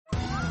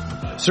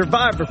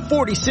Survivor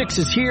 46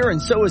 is here, and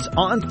so is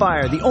On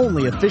Fire, the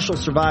only official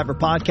Survivor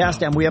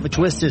podcast, and we have a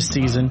twist this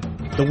season.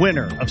 The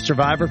winner of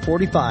Survivor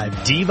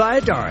 45, Dee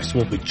Valladares,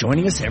 will be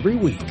joining us every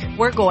week.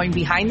 We're going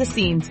behind the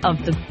scenes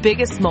of the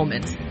biggest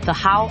moments, the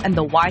how and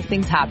the why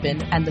things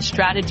happen, and the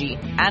strategy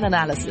and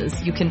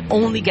analysis you can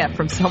only get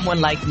from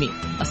someone like me,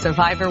 a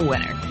Survivor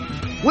winner.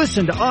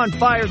 Listen to On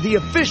Fire, the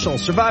official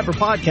Survivor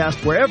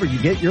podcast, wherever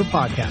you get your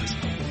podcast.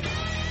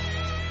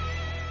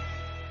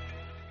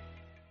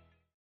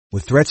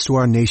 With threats to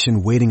our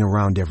nation waiting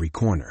around every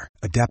corner,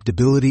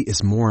 adaptability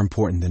is more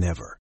important than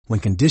ever.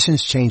 When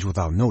conditions change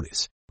without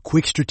notice,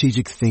 quick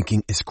strategic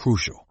thinking is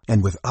crucial.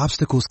 And with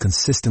obstacles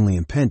consistently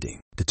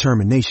impending,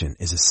 determination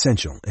is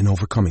essential in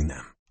overcoming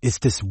them. It's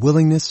this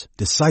willingness,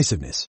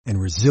 decisiveness,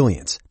 and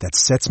resilience that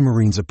sets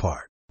Marines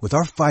apart. With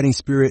our fighting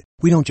spirit,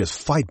 we don't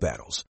just fight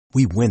battles,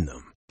 we win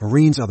them.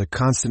 Marines are the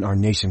constant our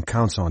nation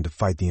counts on to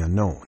fight the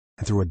unknown.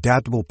 And through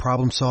adaptable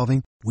problem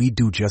solving, we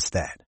do just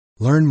that.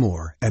 Learn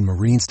more at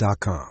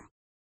Marines.com.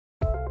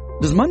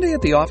 Does Monday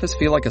at the office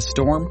feel like a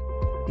storm?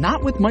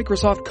 Not with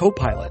Microsoft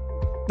Copilot.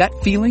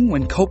 That feeling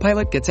when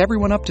Copilot gets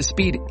everyone up to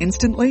speed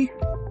instantly?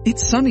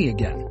 It's sunny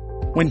again.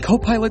 When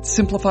Copilot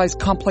simplifies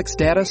complex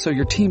data so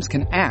your teams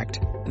can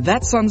act,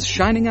 that sun's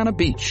shining on a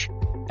beach.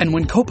 And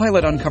when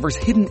Copilot uncovers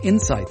hidden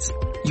insights,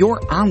 you're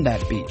on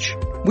that beach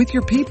with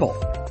your people,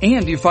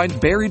 and you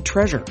find buried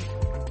treasure.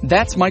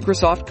 That's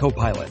Microsoft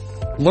Copilot.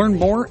 Learn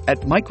more at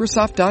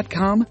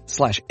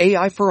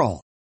Microsoft.com/AI for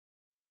all.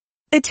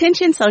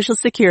 Attention Social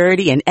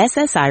Security and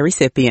SSI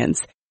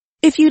recipients.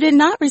 If you did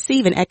not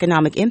receive an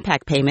economic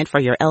impact payment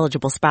for your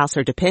eligible spouse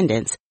or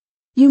dependents,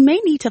 you may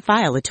need to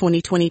file a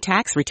 2020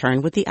 tax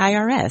return with the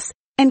IRS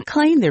and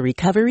claim the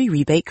recovery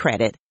rebate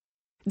credit.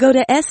 Go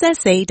to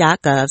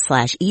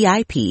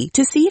ssa.gov/EIP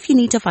to see if you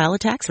need to file a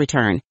tax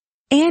return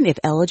and if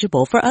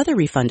eligible for other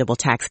refundable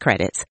tax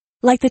credits,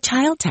 like the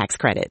child tax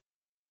credit.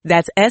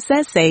 That's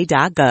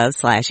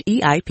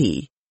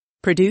ssa.gov/EIP.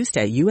 Produced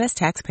at U.S.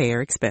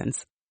 taxpayer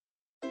expense.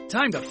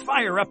 Time to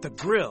fire up the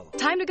grill.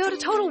 Time to go to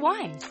Total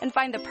Wine and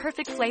find the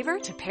perfect flavor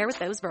to pair with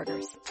those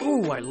burgers.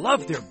 Ooh, I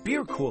love their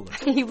beer cooler.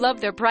 You love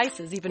their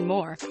prices even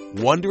more.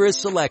 Wondrous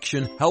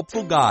selection,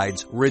 helpful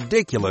guides,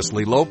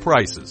 ridiculously low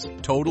prices.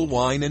 Total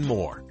Wine and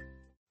more.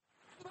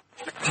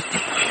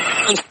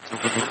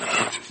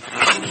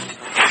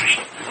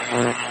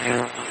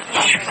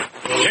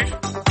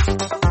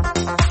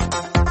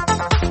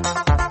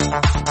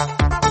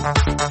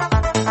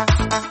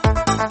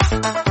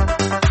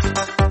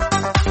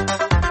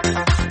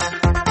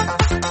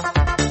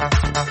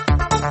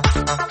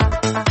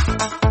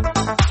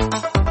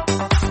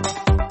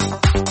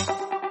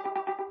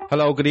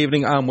 Hello, good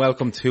evening and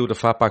welcome to the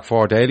Fatback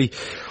 4 Daily.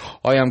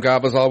 I am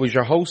Gav, as always,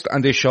 your host,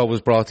 and this show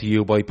was brought to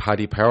you by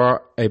Paddy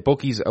Power, a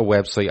bookies, a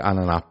website and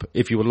an app.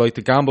 If you would like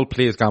to gamble,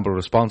 please gamble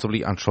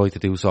responsibly and try to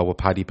do so with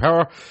Paddy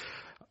Power.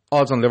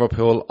 Odds on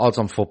Liverpool, odds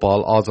on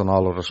football, odds on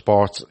all other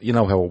sports. You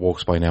know how it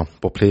works by now,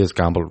 but please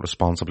gamble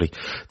responsibly.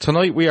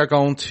 Tonight we are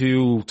going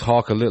to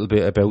talk a little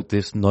bit about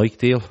this Nike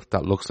deal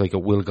that looks like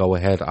it will go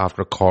ahead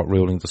after a court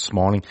ruling this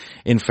morning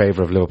in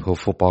favour of Liverpool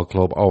Football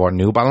Club over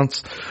New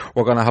Balance.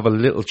 We're going to have a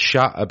little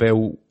chat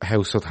about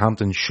how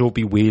Southampton should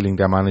be wheeling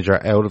their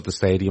manager out of the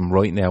stadium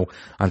right now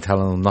and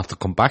telling them not to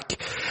come back.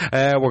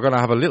 We're going to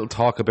have a little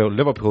talk about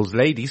Liverpool's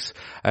ladies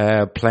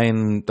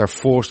playing their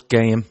first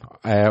game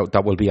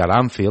that will be at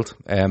Anfield.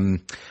 We're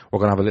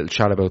going to have a little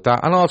chat about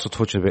that and also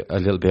touch a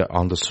little bit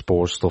on the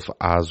sports stuff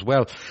as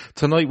well.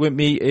 Tonight with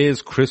me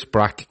is Chris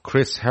Brack.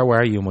 Chris, how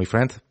are you, my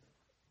friend?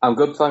 I'm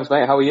good, thanks,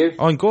 mate. How are you?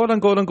 I'm good.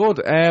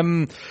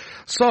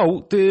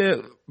 So,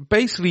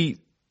 basically,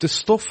 the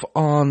stuff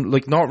on,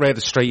 like, not read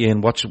it straight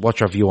in. What's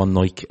your view on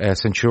Nike?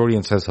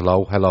 Centurion says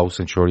hello. Hello,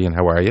 Centurion.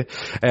 How are you?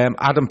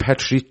 Adam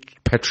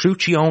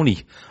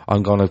Petruccioni.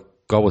 I'm going to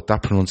go with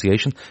that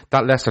pronunciation.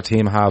 That Leicester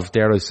team have,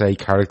 dare I say,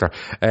 character.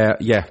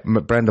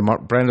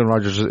 Brendan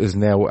Rodgers is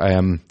now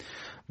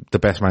the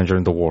best manager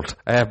in the world.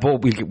 But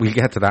we'll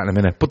get to that in a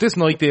minute. But this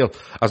Nike deal,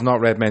 as Not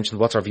Red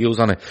mentioned, what's our views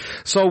on it?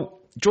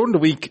 So during the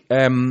week,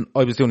 I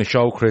was doing a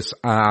show, Chris,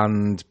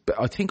 and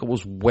I think it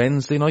was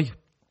Wednesday night.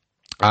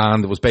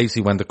 And it was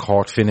basically when the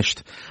court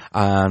finished,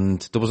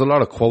 and there was a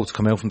lot of quotes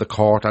coming out from the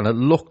court, and it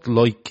looked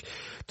like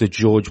the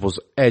judge was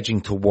edging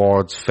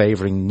towards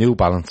favouring New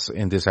Balance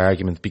in this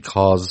argument,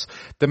 because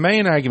the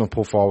main argument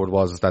put forward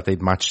was that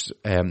they'd matched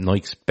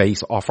Nike's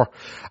base offer,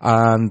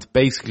 and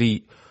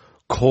basically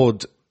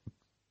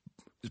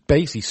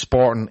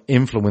sporting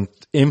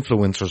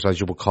influencers, as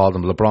you would call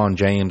them, LeBron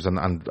James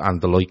and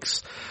the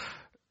likes,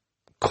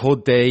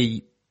 could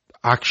they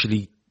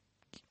actually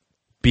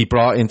be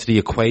brought into the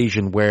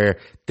equation where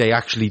they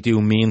actually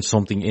do mean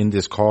something in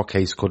this court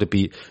case? Could it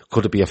be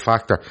a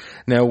factor?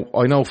 Now,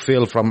 I know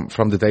Phil from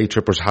the Day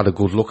Trippers had a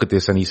good look at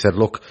this, and he said,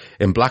 look,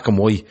 in black and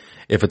white,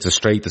 if it's a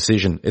straight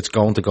decision, it's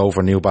going to go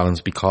for New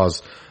Balance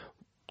because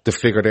the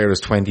figure there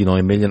is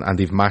 29 million and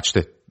they've matched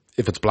it.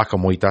 If it's black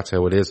and white, that's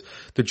how it is.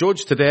 The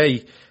judge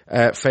today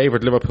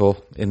favoured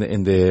Liverpool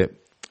in the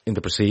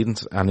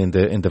proceedings and in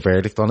the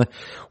verdict on it,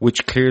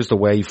 which clears the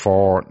way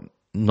for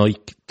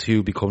Nike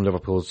to become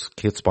Liverpool's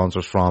kit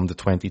sponsors from the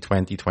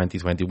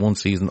 2020-2021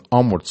 season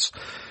onwards.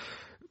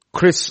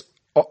 Chris,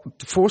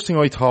 the first thing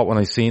I thought when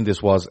I seen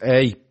this was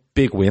a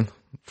big win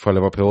for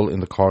Liverpool in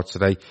the courts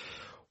today.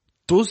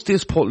 Does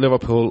this put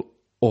Liverpool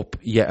up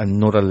yet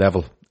another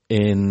level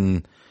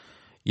in,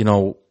 you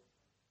know,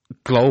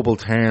 global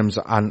terms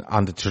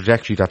and the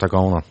trajectory that they're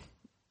going on?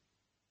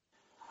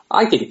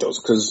 I think it does,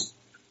 because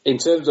in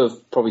terms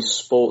of probably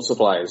sports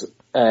suppliers,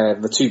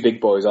 the two big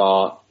boys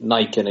are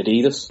Nike and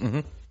Adidas. Mm-hmm.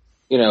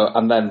 You know,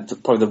 and then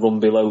probably the run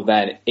below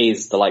then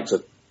is the likes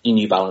of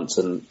New Balance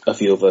and a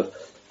few other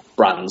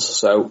brands.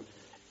 So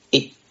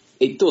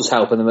it does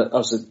help, and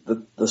obviously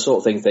the sort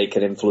of things they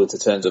can influence in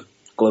terms of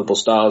global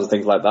stars and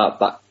things like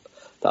that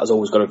has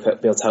always got to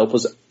be able to help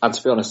us. And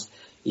to be honest,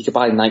 you can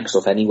buy Nike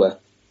stuff anywhere,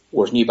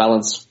 whereas New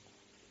Balance,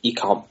 you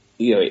can't.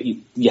 You know,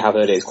 you have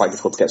heard it's quite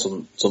difficult to get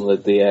some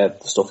of the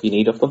stuff you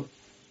need of them.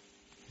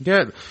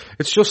 Yeah,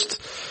 it's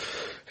just.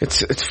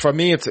 It's for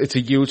me, it's a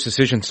huge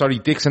decision. Sorry,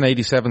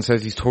 Dixon87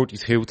 says he's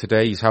 32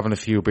 today. He's having a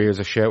few beers.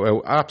 A shout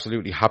out.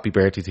 Absolutely happy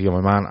birthday to you,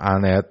 my man.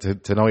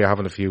 And, to know you're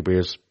having a few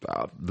beers,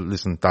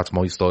 listen, that's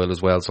my style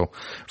as well. So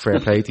fair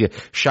play to you.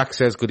 Shaq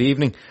says good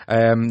evening.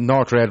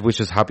 North Red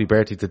wishes happy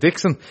birthday to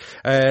Dixon.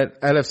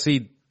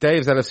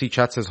 Dave's LFC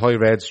chat says, hi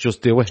Reds,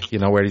 just do it. You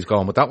know where he's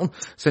going with that one.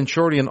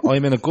 Centurion,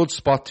 I'm in a good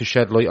spot to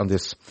shed light on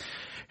this.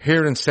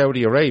 Here in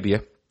Saudi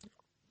Arabia,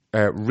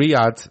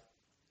 Riyadh,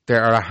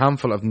 there are a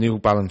handful of New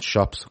Balance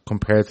shops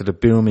compared to the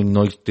booming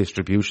Nike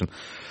distribution.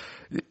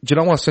 Do you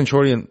know what,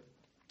 Centurion?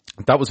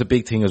 That was a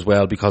big thing as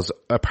well, because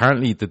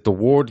apparently the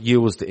word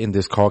used in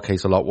this court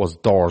case a lot was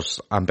doors,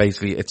 and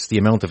basically it's the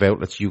amount of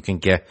outlets you can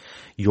get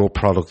your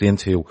product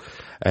into.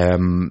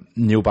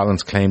 New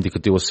Balance claimed they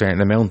could do a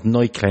certain amount,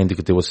 Nike claimed they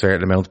could do a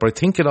certain amount, but I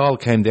think it all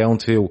came down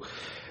to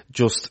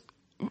just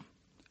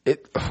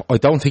I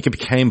don't think it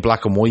became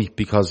black and white,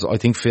 because I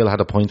think Phil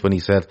had a point when he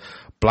said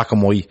black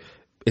and white,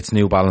 it's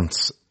New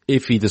Balance.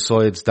 If he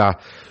decides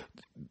that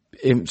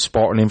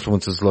sporting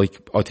influences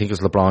like, I think it's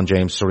LeBron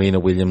James, Serena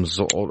Williams,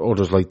 or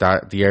others like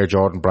that, the Air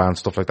Jordan brand,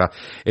 stuff like that,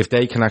 if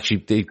they can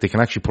actually, they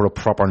can actually put a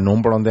proper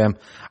number on them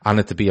and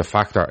it to be a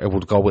factor, it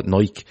would go with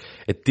Nike.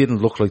 It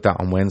didn't look like that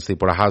on Wednesday,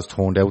 but it has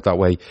turned out that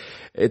way.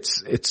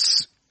 It's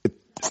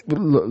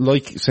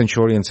like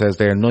Centurion says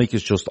there, Nike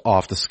is just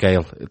off the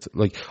scale. It's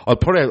like, I'll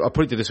put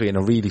it this way in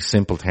a really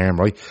simple term,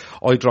 right?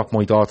 I drop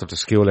my daughter to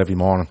school every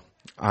morning,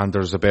 and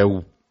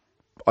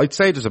I'd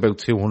say there's about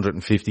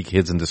 250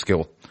 kids in the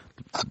school.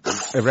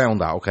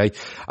 Around that, okay?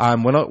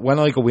 When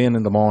I go in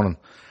the morning,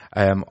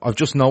 I've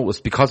just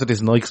noticed, because of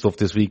this Nike stuff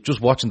this week, just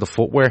watching the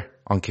footwear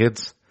on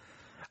kids,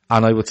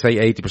 and I would say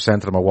 80%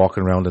 of them are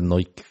walking around in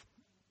Nike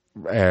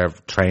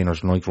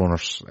trainers, Nike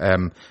runners.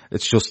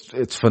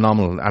 It's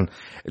phenomenal. And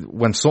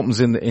when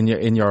something's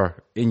in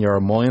your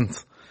mind,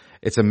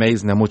 it's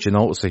amazing how much you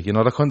notice it. You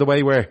know, the kind of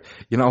way where,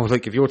 you know,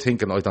 like if you're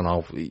thinking, I don't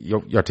know,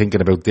 you're thinking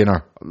about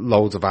dinner,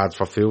 loads of ads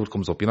for food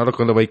comes up. You know, the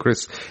kind of way,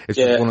 Chris,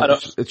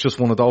 it's just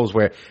one of those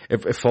where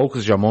it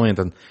focuses your mind,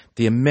 and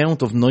the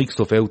amount of Nike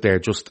stuff out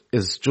there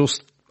is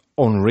just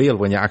unreal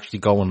when you actually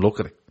go and look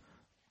at it.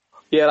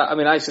 Yeah, I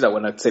mean, I see that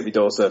when I take my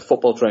daughter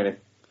football training.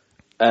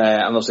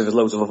 And obviously there's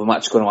loads of other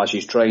matches going on while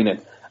she's training.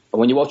 And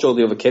when you watch all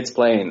the other kids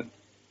playing,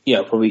 you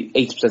know, probably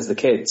 80% of the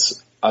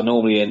kids are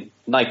normally in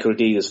Nike or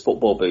Adidas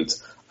football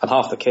boots, and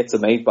half the kits are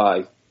made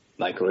by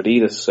Nike or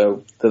Adidas,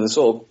 so they're the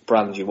sort of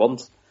brands you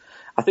want.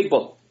 I think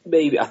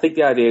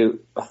the idea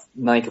of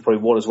Nike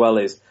probably won as well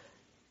is,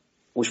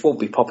 which won't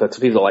be popular because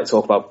people like to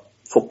talk about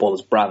football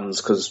as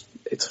brands because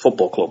it's a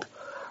football club,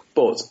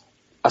 but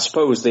I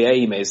suppose the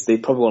aim is they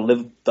probably want to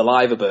live the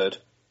liver bird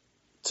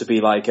to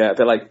be like a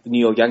bit like the New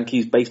York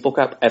Yankees baseball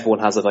cap. Everyone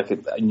has a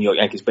New York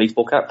Yankees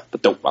baseball cap,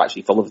 but don't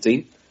actually follow the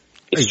team.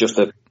 It's just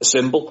a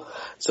symbol.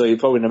 So you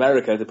probably in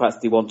America,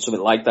 they want something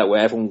like that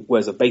where everyone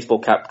wears a baseball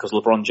cap because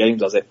LeBron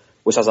James has it,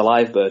 which has a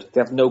live bird. They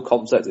have no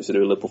concept if they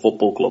do a Liverpool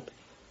Football Club.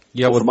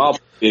 Yeah, well, from our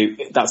view,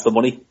 that's the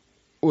money.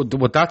 Well,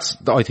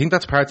 I think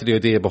that's part of the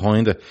idea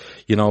behind it.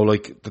 You know,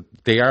 like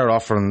they are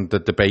offering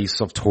the base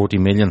of 30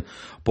 million,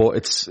 but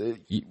it's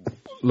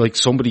like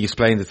somebody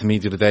explained it to me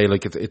the other day,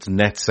 like it's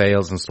net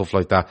sales and stuff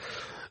like that.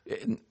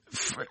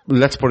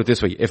 Let's put it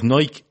this way.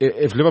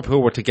 If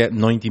Liverpool were to get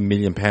 £90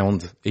 million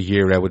a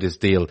year out of this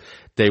deal,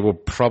 Nike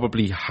would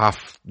probably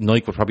have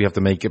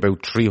to make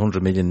about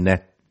 300 million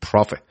net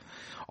profit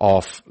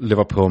off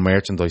Liverpool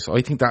merchandise. I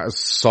think that is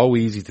so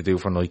easy to do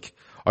for Nike.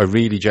 I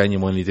really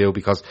genuinely do,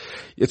 because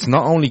it's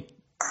not only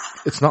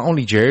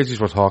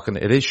jerseys we're talking,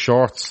 it is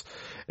shorts,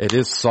 it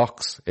is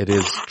socks, it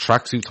is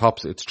tracksuit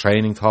tops, it's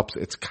training tops,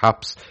 it's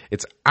caps,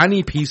 it's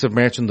any piece of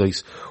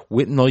merchandise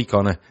with Nike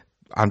on it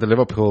and the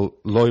Liverpool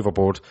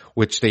liveaboard,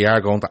 which they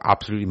are going to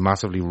absolutely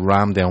massively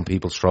ram down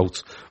people's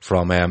throats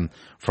from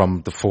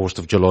the 1st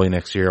of July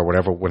next year or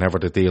whenever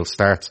the deal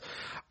starts.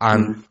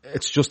 And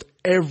it's just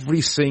every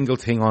single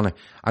thing on it.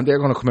 And they're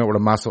going to come out with a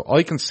massive,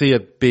 I can see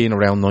it being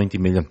around 90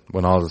 million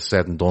when all is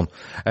said and done.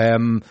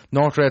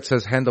 North Red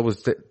says Hendo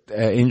was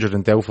injured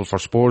and doubtful for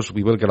Spurs.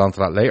 We will get on to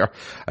that later.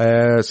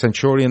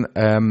 Centurion,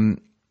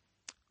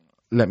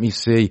 let me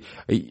see.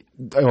 He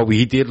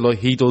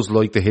does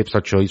like the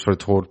hipster choice for a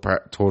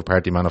third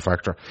party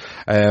manufacturer.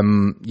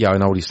 Yeah, I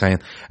know what he's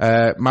saying.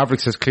 Maverick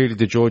says clearly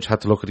the judge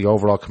had to look at the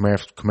overall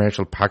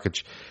commercial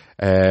package,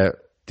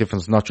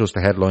 difference, not just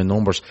the headline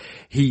numbers.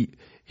 He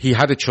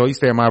had a choice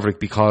there, Maverick,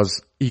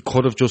 because he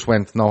could have just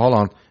went, no, hold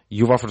on,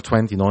 you've offered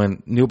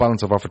 29, New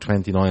Balance have offered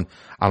 29,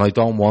 and I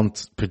don't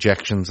want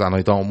projections, and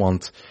I don't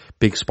want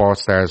big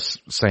sports stars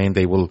saying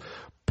they will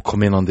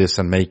come in on this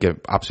and make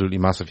it absolutely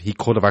massive. He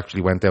could have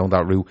actually went down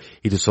that route.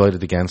 He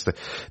decided against it.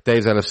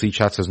 Dave's LFC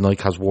chat says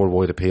Nike has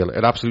worldwide appeal.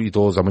 It absolutely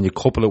does. And when you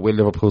couple it with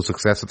Liverpool's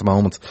success at the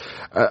moment,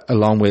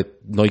 along with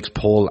Nike's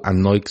pull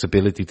and Nike's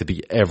ability to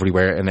be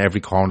everywhere in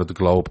every corner of the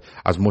globe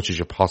as much as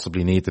you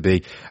possibly need to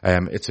be,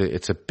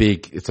 it's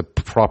a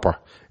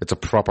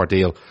proper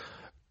deal.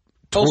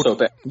 Also,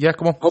 yeah,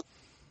 come on.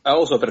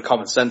 Also, a bit of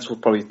common sense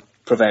would probably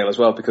prevail as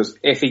well, because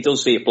if he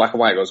does see it black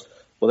and white, goes,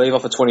 well, they've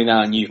offered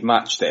 29, you've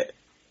matched it.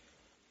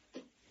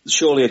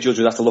 Surely a judge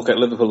would have to look at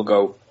Liverpool and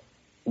go,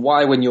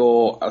 why, when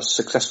you're as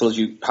successful as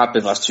you have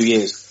been the last 2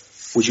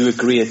 years, would you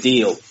agree a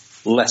deal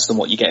less than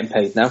what you're getting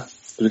paid now?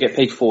 Because we get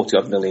paid 40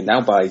 odd million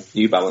now by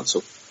New Balance,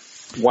 so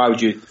why would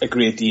you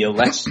agree a deal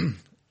less?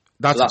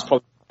 That's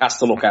probably has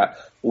to look at.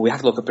 Well, we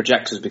have to look at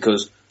projectors,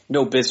 because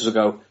no business will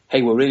go,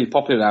 hey, we're really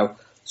popular now,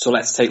 so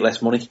let's take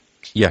less money.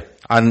 Yeah,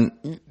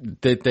 and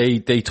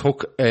they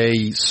took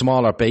a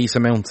smaller base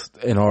amount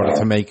in order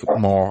to make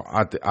more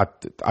at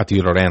the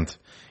other end.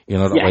 You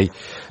know that way.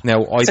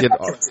 Now, it's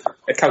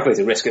a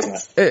calculated risk, isn't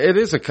it? It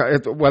is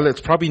well,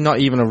 it's probably not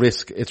even a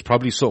risk. It's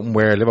probably something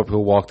where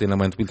Liverpool walked in and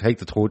went, we'll take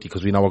the 30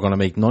 because we know we're going to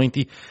make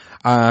 90.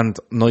 And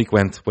Nike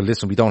went, well,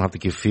 listen, we don't have to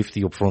give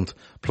 50 up front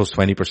plus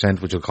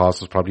 20%, which will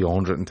cost us probably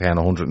 110,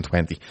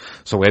 120.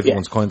 So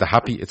everyone's kind of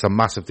happy. It's a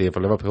massive deal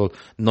for Liverpool.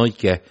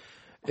 Nike,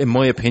 in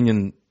my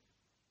opinion,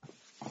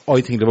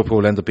 I think Liverpool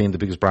will end up being the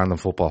biggest brand in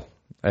football.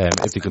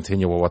 If they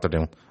continue with what they're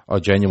doing. I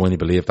genuinely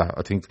believe that.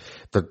 I think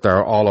that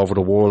they're all over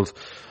the world.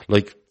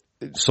 Like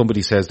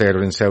somebody says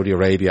they're in Saudi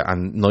Arabia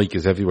and Nike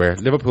is everywhere.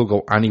 Liverpool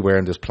go anywhere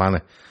on this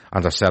planet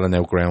and they're selling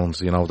out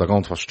grounds. You know, they're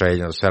going to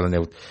Australia, they're selling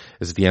out,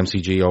 is it the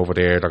MCG over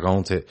there? They're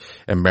going to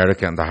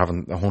America and they're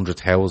having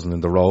 100,000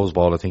 in the Rose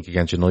Bowl, I think,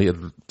 against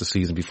United the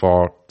season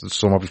before, the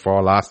summer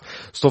before last.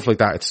 Stuff like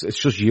that. It's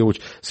just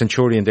huge.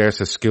 Centurion there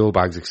says skill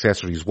bags,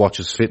 accessories,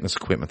 watches, fitness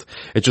equipment.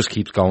 It just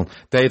keeps going.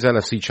 Dave's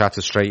LFC chats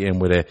us straight in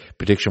with a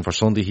prediction for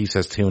Sunday. He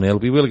says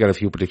 2-0. We will get a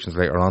few predictions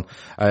later on.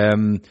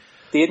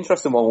 The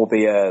interesting one will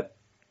be,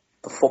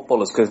 the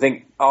footballers, because I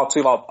think our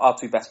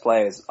two best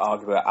players,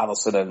 arguably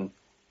Alisson and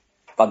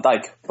Van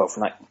Dijk,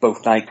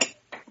 both Nike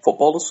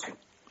footballers.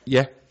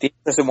 Yeah. The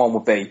interesting one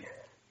would be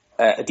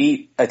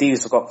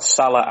Adidas have got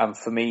Salah and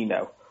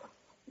Firmino.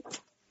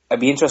 I'd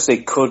be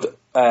interested, could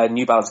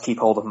New Balance keep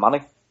hold of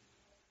Mane?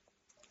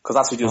 Because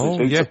that's who does his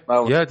boots at the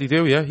moment. Yeah, they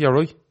do, yeah, you're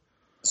right.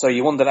 So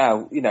you wonder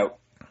now, you know,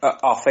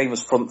 our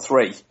famous front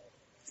three,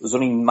 there's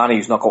only Mane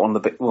who's not got one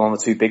of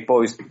the two big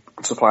boys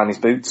supplying his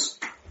boots.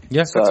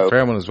 Yeah, that's a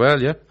fair one as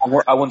well, yeah.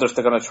 I wonder if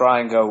they're going to try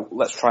and go,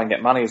 let's try and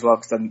get Mane as well,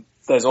 because then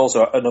there's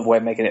also another way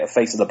of making it a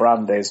face of the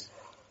brand is,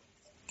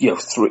 you know,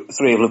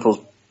 three of Liverpool's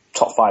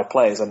top 5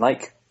 players are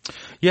Nike.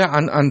 Yeah,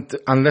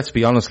 and let's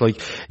be honest,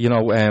 like, you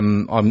know,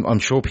 I'm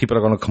sure people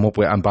are going to come up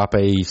with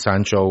Mbappe,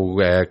 Sancho,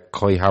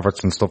 Kai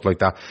Havertz and stuff like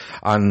that.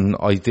 And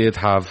I did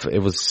have,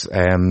 it was,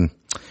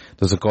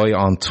 there's a guy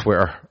on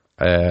Twitter,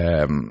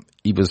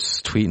 he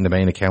was tweeting the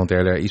main account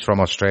earlier. He's from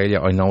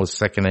Australia. I know his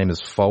second name is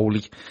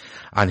Foley.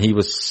 And he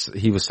was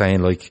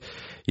saying, like,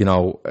 you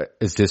know,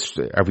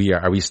 are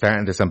we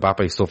starting this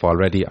Mbappe stuff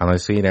already? And I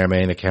seen their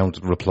main account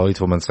reply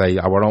to him and say,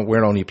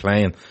 we're only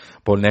playing,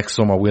 but next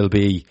summer will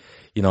be,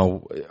 you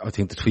know, I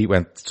think the tweet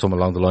went something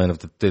along the line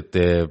of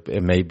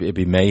it'd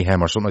be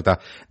mayhem or something like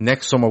that.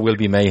 Next summer will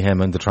be mayhem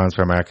in the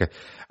transfer market.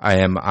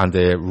 And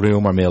the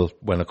rumour mill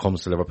when it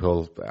comes to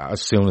Liverpool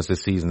as soon as the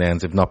season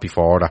ends, if not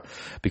before that,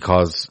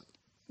 because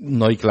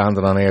Nike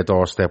landed on their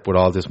doorstep with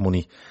all this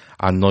money.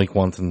 And Nike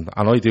wanting,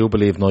 and I do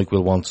believe Nike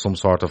will want some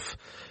sort of,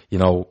 you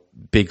know,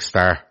 big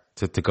star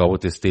to go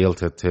with this deal,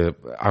 to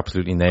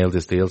absolutely nail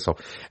this deal. So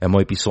it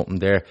might be something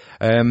there.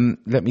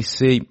 Let me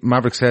see.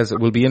 Maverick says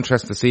it will be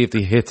interesting to see if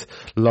they hit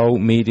low,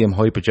 medium,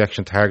 high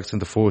projection targets in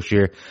the first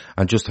year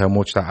and just how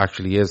much that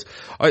actually is.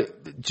 Do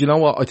you know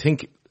what? I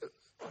think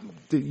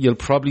you'll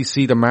probably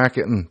see the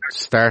marketing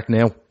start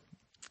now.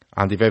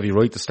 And they've every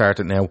right to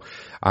start it now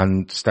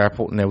and start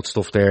putting out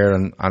stuff there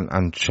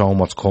and showing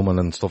what's coming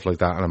and stuff like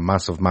that, and a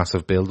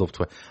massive build up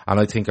to it. And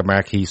I think a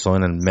marquee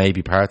signing may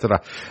be part of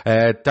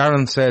that.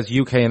 Darren says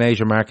UK and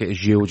Asia market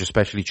is huge,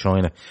 especially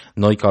China.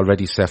 Nike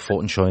already set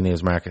foot in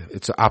China's market.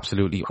 It's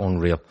absolutely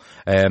unreal.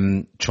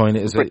 China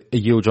is a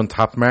huge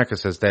untapped market,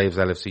 says Dave's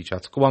LFC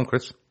chats. Go on,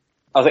 Chris.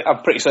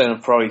 I'm pretty certain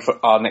probably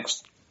for our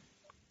next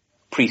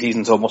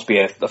pre-season tour must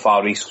be the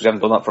Far East, because we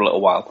haven't done that for a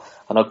little while.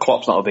 I know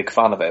Klopp's not a big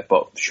fan of it,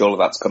 but surely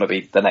that's going to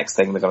be the next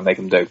thing they're going to make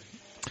him do.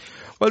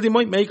 Well, they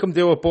might make him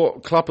do it,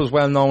 but Klopp is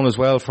well known as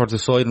well for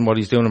deciding what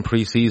he's doing in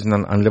pre-season,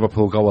 and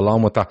Liverpool go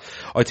along with that.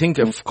 I think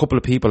a couple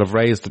of people have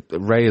raised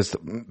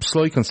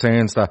slight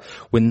concerns that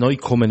with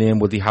Knight coming in,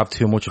 will he have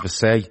too much of a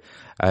say?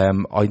 I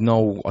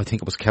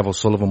think it was Kev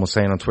O'Sullivan was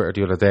saying on Twitter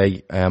the other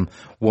day,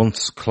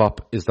 once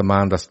Klopp is the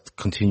man that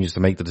continues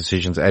to make the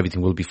decisions,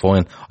 everything will be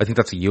fine. I think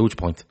that's a huge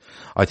point.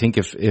 I think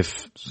if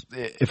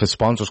a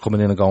sponsor's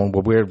coming in and going,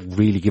 well, we're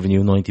really giving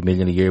you 90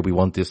 million a year, we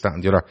want this, that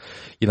and the other,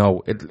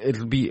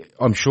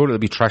 I'm sure it'll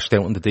be trashed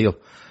out in the deal.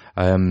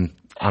 And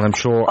I'm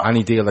sure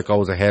any deal that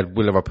goes ahead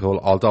with Liverpool,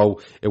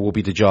 although it will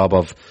be the job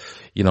of,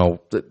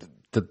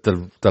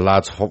 the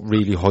lads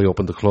really high up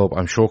in the club,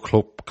 I'm sure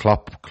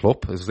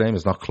Klopp, his name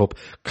is not Klopp,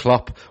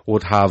 Klopp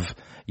would have,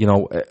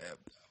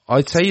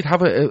 I'd say he'd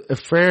have a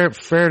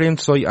fair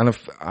insight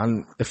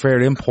and a fair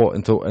input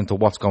into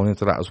what's going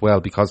into that as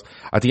well, because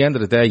at the end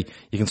of the day,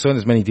 you can sign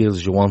as many deals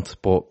as you want,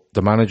 but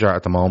the manager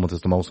at the moment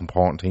is the most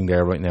important thing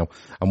there right now,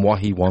 and what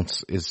he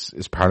wants is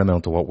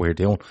paramount to what we're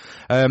doing.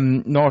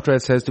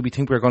 Northred says, do we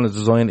think we're going to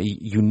design a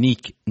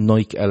unique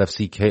Nike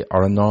LFC kit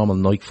or a normal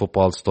Nike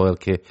football style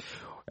kit?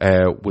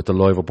 With the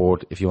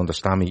liveaboard, if you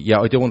understand me.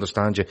 Yeah, I do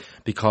understand you,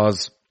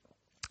 because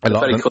they're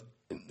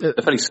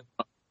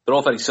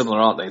all very similar,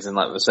 aren't they? In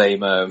like the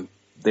same,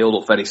 they all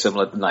look very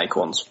similar to the Nike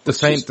ones. The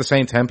same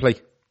template.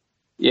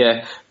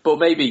 Yeah, but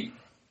maybe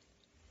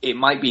it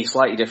might be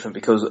slightly different,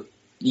 because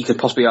you could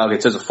possibly argue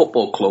in terms of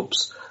football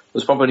clubs,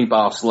 there's probably only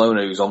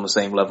Barcelona who's on the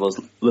same level as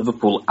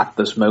Liverpool at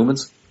this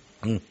moment.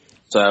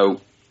 So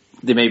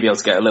they may be able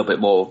to get a little bit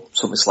more,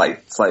 something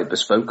slightly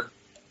bespoke.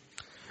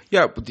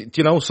 Yeah, but do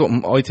you know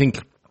something? I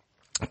think,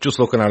 just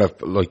looking at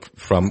it like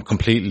from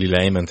completely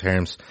layman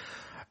terms,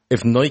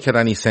 if Nike had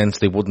any sense,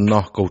 they would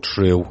not go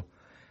through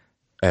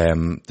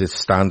the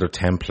standard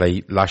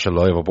template, lash a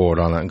liveaboard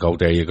on it and go,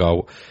 there you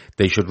go.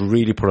 They should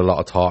really put a lot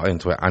of thought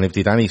into it. And if they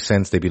had any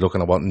sense, they'd be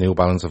looking at what New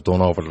Balance have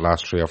done over the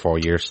last 3 or 4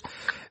 years.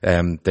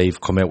 They've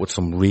come out with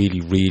some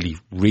really, really,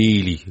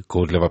 really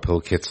good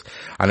Liverpool kits.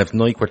 And if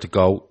Nike were to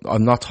go,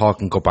 I'm not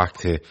talking go back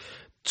to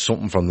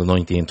something from the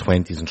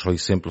 1920s and try to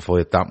simplify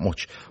it that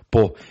much,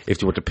 but if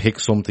they were to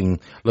pick something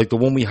like the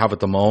one we have at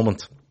the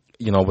moment,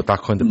 with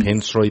that kind of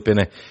pinstripe in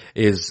it,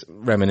 is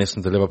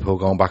reminiscent of Liverpool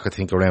going back, I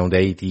think, around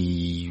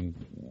 80,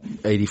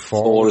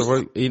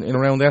 84, in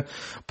around there.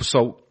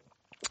 So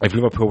if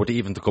Liverpool were to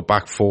even to go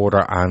back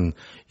further, and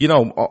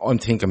I'm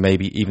thinking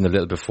maybe even a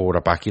little bit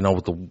further back,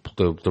 with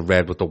the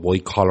red with the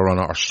white collar on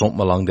it, or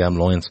something along them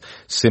lines,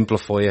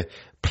 simplify it,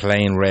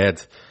 plain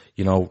red,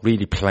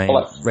 really plain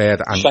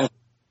red, and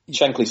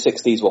Shankly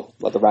 60s one,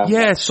 like the round.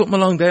 Yeah, something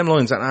along them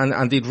lines,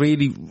 and they'd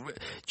really,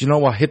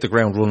 hit the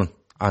ground running,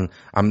 and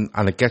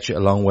it gets you a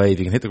long way. If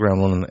you can hit the ground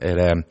running,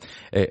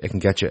 it can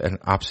get you an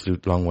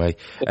absolute long way.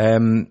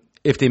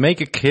 If they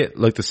make a kit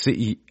like the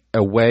City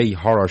away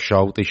horror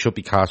show, they should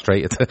be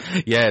castrated.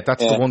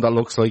 That's the one that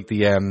looks like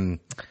the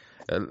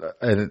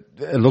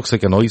it looks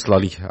like an ice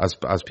lolly,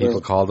 as people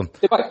call them.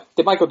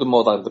 They might go to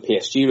more than the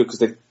PSG route,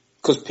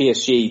 because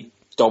PSG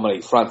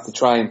dominate France.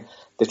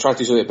 They try to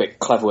do something a bit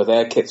clever with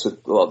their kits,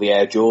 with a lot of the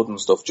Air Jordan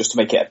stuff, just to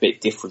make it a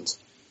bit different.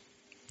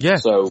 Yeah.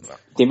 So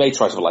they may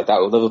try something like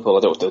that with Liverpool. I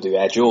don't know if they'll do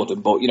Air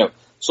Jordan, but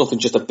something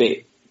just a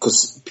bit,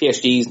 because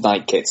PSG's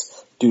Nike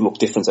kits do look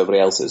different to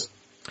everybody else's.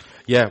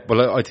 Yeah,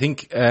 well, I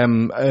think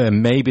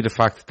maybe the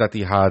fact that they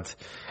had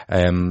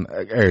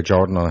Air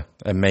Jordan on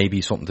it,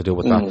 maybe something to do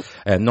with that.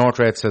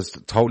 Northred says,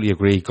 totally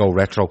agree, go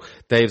retro.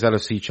 Dave's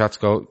LFC chats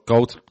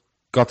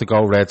got to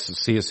go, Reds.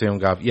 See you soon,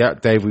 Gav. Yeah,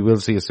 Dave, we will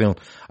see you soon.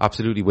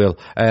 Absolutely will.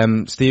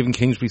 Stephen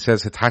Kingsbury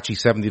says Hitachi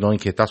 79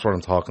 kit. That's what I'm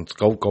talking.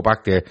 Go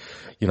back there,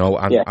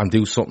 and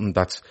do something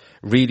that's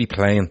really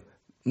plain.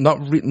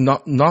 Not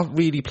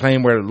really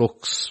plain where it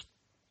looks,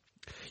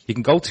 you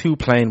can go too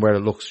plain where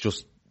it looks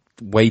just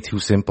way too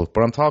simple.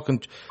 But I'm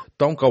talking,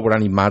 don't go with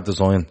any mad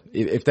design.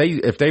 If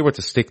they were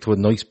to stick to a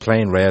nice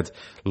plain red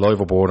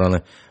liveaboard on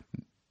it,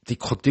 they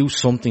could do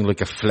something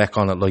like a fleck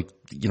on it, like,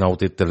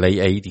 the late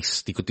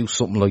 80s. They could do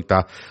something like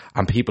that,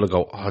 and people would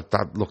go, oh,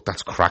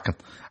 that's cracking.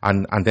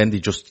 And then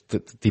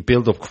they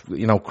build up,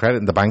 credit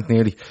in the bank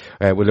nearly,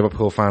 with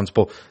Liverpool fans.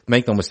 But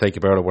make no mistake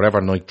about it, whatever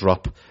Nike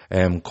drop,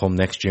 come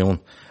next June,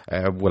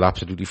 will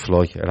absolutely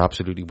fly. It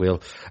absolutely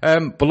will.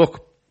 But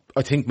look,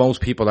 I think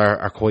most people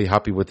are quite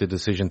happy with the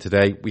decision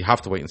today. We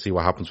have to wait and see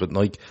what happens with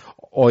Nike.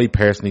 I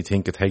personally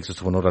think it takes us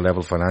to another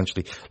level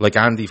financially. Like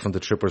Andy from the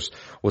Trippers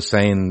was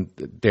saying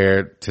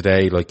there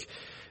today, like,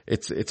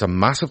 it's a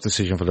massive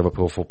decision for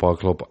Liverpool Football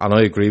Club, and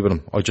I agree with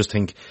him. I just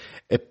think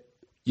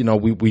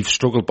we've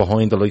struggled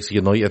behind the likes of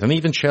United and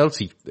even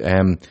Chelsea,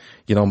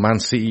 Man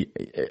City,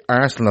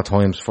 Arsenal at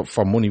times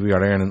for money we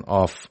are earning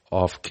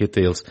off kit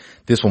deals.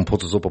 This one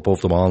puts us up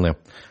above them all now,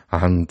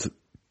 and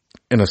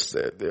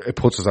it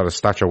puts us at a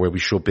stature where we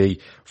should be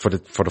for the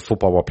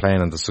football we're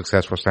playing and the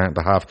success we're starting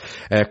to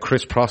have.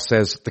 Chris Pross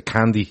says the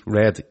candy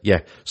red,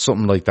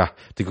 something like that.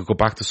 They could go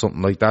back to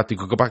something like that. They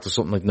could go back to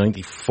something like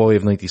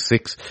 95,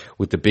 96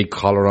 with the big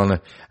collar on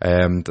it.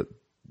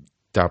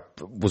 that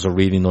was a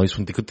really nice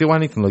one. They could do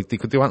anything like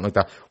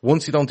that.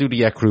 Once you don't do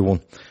the Ecru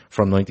one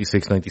from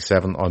 96,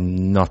 97,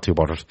 I'm not too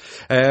bothered.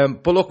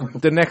 But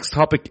look, the next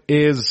topic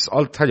is,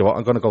 I'll tell you what,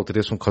 I'm going to go to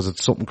this one because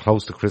it's something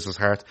close to Chris's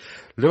heart.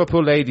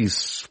 Liverpool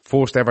ladies'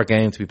 first ever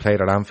game to be played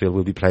at Anfield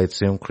will be played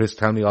soon. Chris,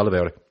 tell me all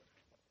about it.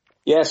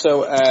 Yeah,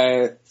 so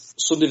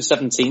Sunday the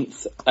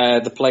 17th,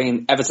 they're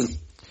playing Everton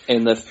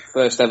in the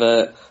first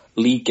ever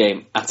league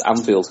game at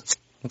Anfield.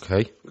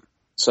 Okay.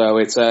 So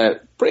it's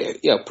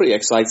pretty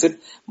exciting.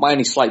 My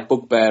only slight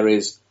bugbear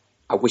is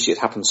I wish it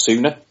happened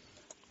sooner,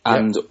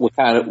 and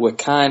we're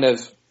kind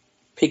of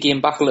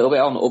piggying back a little bit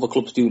on other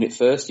clubs doing it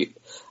first. I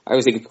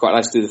always think it'd be quite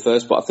nice to do the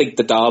first, but I think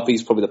the derby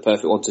is probably the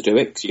perfect one to do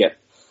it because you get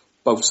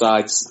both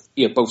sides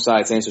in,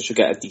 so you should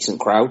get a decent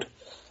crowd.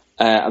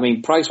 I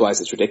mean,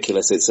 price-wise, it's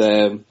ridiculous. It's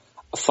a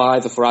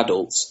 £5 for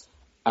adults,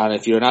 and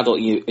if you're an adult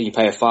and you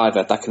pay a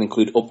 £5, that can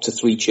include up to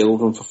 3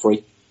 children for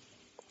free.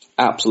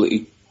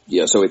 Absolutely,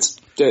 so it's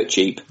dirt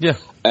cheap. Yeah.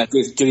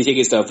 The only thing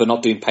is, though, if they're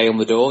not doing pay on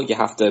the door, you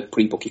have to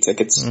pre-book your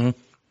tickets. Mm-hmm.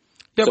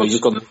 Yeah, so you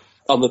just go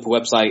on the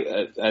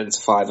website and it's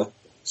a £5.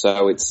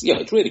 So it's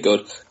really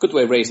good. Good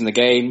way of raising the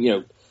game.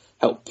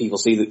 Help people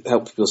see a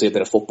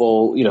bit of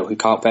football. Who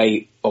can't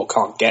pay or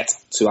can't get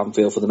to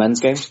Anfield for the men's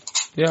games.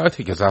 Yeah, I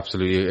think it's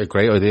absolutely a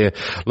great idea.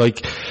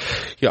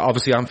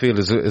 Obviously Anfield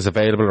is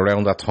available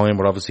around that time.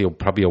 We're obviously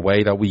probably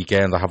away that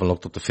weekend. I haven't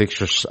looked up the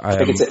fixtures. I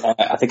think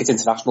it's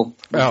international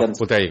weekend.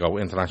 Well, there you go,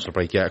 international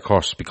break. Yeah, of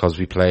course, because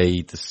we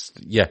play this.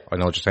 Yeah, I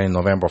know what you're saying.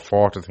 November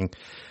 4th, I think.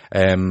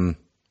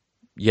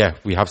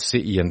 We have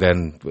City and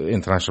then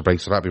international break,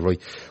 so that'd be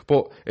right.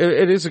 But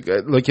it is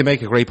you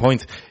make a great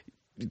point.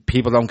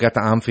 People don't get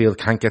to Anfield,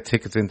 can't get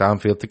tickets into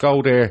Anfield to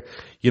go there.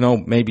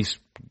 Maybe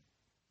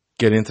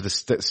get into the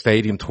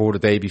stadium tour the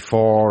day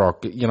before, or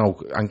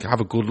and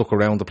have a good look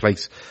around the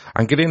place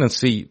and get in and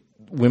see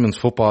women's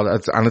football.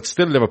 And it's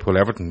still Liverpool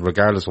Everton,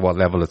 regardless of what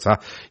level it's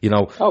at.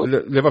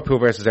 Liverpool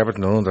versus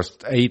Everton are under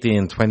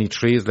 18,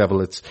 23's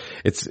level. It's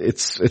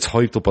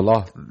hyped up a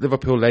lot.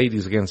 Liverpool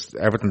ladies against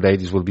Everton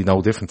ladies will be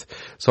no different.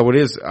 So it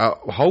is.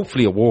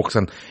 Hopefully it works,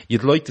 and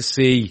you'd like to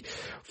see,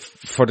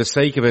 for the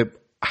sake of it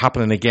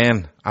happening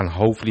again, and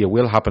hopefully it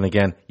will happen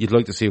again, you'd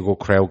like to see a good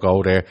crowd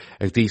go there,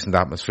 a decent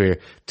atmosphere,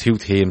 2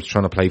 teams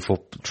trying to play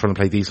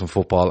decent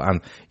football,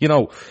 and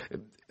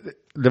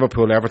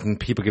Liverpool, Everton,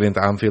 people get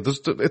into Anfield.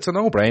 It's a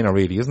no-brainer,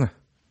 really, isn't it?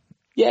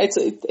 Yeah,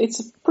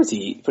 it's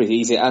pretty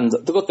easy, and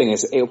the good thing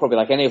is it'll probably,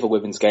 like any other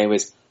women's game,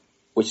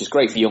 which is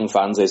great for young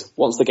fans, is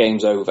once the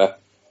game's over,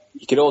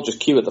 you can all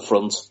just queue at the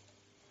front,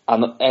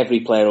 and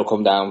every player will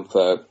come down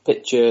for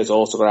pictures,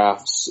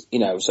 autographs,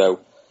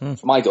 so.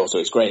 For my daughter,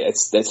 it's great.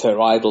 It's her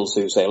idols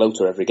who say hello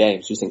to her every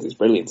game. She thinks it's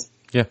brilliant.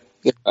 Yeah.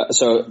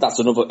 So that's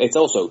another. It's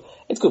a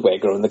good way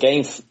of growing the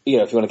game. If you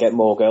want to get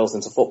more girls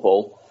into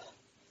football,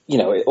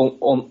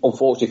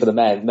 unfortunately for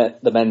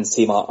the men's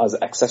team aren't as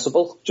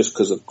accessible just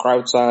because of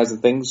crowd size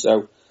and things.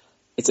 So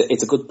it's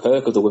a good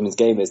perk of the women's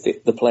game is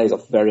the players are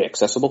very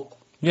accessible.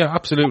 Yeah,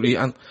 absolutely,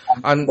 and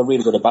they're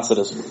really good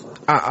ambassadors.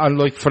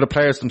 And for the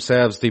players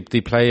themselves, they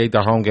play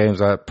their home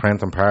games at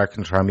Prenton Park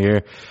and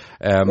Tranmere.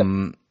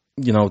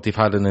 They've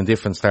had an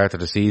indifferent start to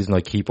the season. I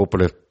keep up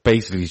with it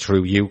basically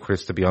through you,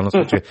 Chris, to be honest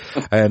with you.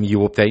 You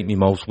update me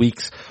most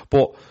weeks.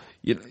 But,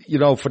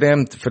 for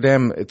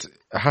them, it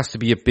has to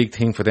be a big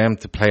thing for them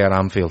to play at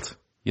Anfield.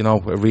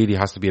 It really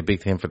has to be a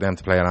big thing for them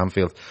to play at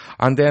Anfield.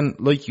 And then,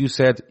 like you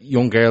said,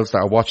 young girls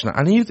that are watching it,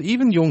 and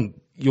even young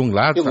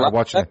lads that are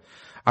watching it,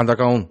 and they're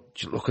going,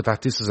 look at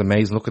that, this is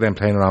amazing, look at them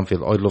playing at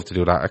Anfield, I'd love to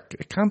do that.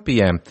 It can't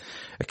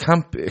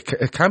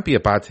be a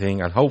bad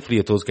thing, and hopefully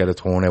it does get a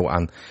turnout,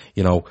 and,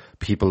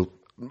 people,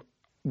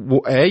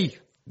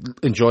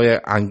 enjoy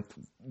it and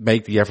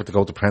make the effort to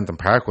go to Prenton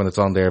Park when it's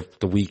on there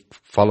the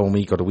following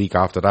week or the week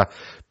after that.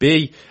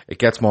 B, it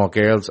gets more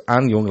girls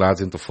and young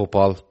lads into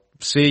football.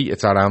 C,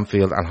 it's at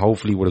Anfield, and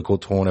hopefully with a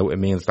good turnout, it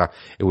means that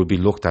it will be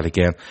looked at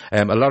again.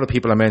 A lot of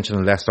people are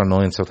mentioning Leicester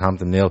 9,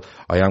 Southampton 0.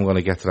 I am going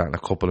to get to that in a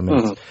couple of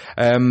minutes.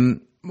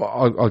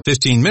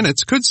 15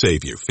 minutes could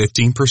save you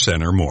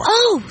 15% or more.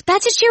 Oh,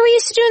 that's a cheer we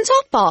used to do in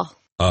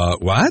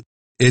softball. What?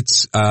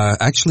 It's,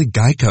 actually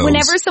Geico.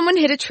 Whenever someone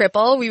hit a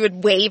triple, we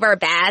would wave our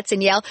bats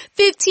and yell,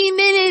 15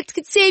 minutes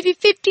could save you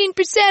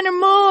 15% or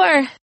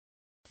more.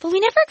 But we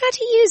never got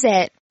to use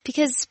it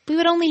because we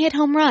would only hit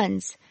home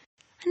runs.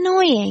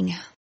 Annoying.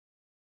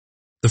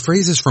 The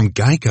phrase is from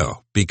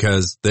Geico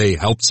because they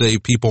help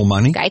save people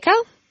money. Geico?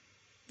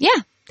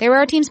 Yeah, they were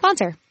our team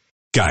sponsor.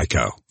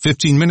 Geico.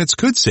 15 minutes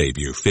could save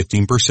you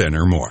 15%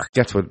 or more.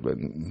 Gets what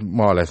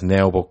more or less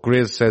now, but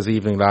Grizz says,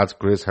 evening lads.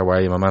 Grizz, how are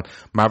you, my man?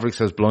 Maverick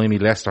says, blimey,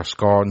 Leicester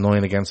score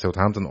 9 against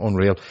Southampton.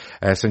 Unreal.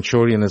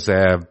 Centurion is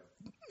having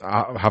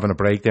a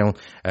breakdown.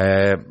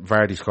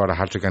 Vardy scored a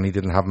hat-trick and he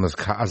didn't have him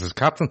as his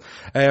captain.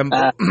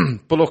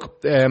 But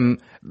look,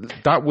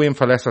 that win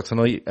for Leicester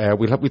tonight,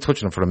 we'll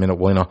touch on it for a minute,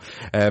 why not?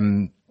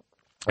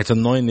 It's a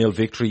 9-0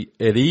 victory.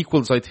 It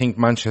equals, I think,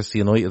 Manchester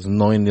United's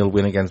 9-0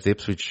 win against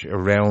Ipswich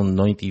around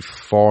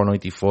 94,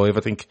 95, I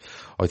think.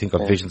 I think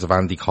on visions of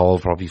Andy Cole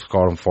probably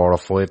scoring 4 or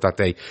 5 that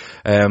day.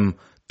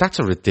 That's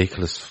a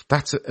ridiculous,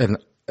 that's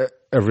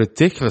a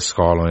ridiculous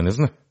scoreline,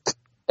 isn't it?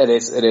 It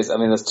is. I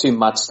mean, there's two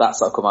mad stats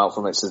that have come out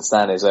from it since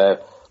then. Is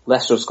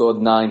Leicester have scored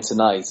 9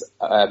 tonight.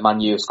 Man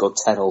U have scored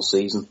 10 all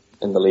season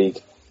in the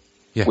league.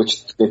 Yeah.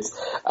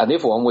 And the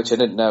other one, which I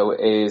didn't know,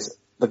 is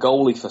the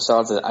goalie for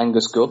Southampton,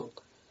 Angus Gunn.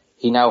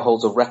 He now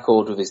holds a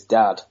record with his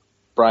dad,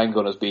 Brian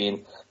Gunn, as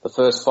being the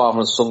first father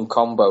and son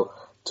combo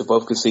to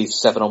both concede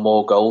 7 or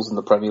more goals in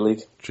the Premier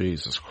League.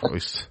 Jesus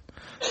Christ.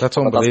 That's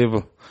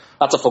unbelievable.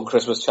 That's a fun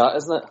Christmas chat,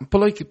 isn't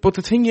it? But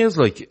the thing is,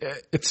 like,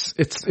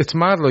 it's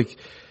mad, like,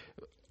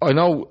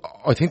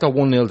 I think they're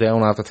 1-0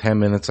 down after 10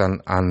 minutes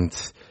and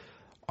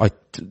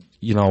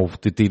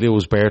did they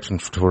lose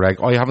Bertrand to a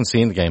reg? I haven't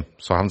seen the game,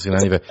 so I haven't seen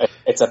any of it.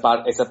 It's a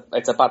bad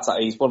stat.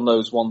 He's one of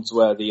those ones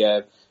where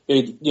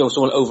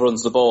someone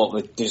overruns the ball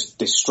and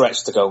they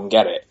stretch to go and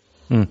get it.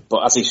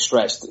 But as he's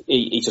stretched,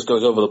 he just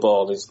goes over the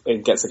ball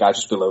and gets the guy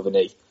just below the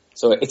knee.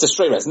 So it's a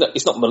straight red.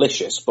 It's not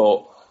malicious,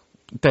 but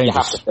dangerous.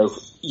 You have to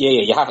go.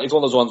 Yeah, you have. It's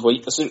one of those ones where.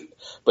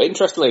 But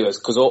interestingly, it was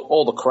because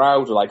all the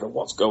crowd were like,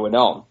 "What's going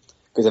on?"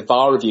 Because a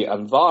VAR review,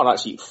 and VAR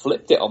actually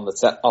flipped it on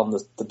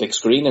the big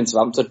screen in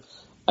Southampton,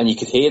 and you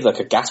could hear like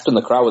a gasp in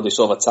the crowd when they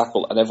saw the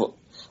tackle, and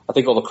I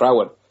think all the crowd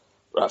went,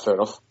 "Right, fair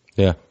enough."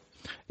 Yeah.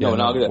 When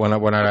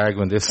I'm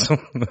arguing this. Yeah,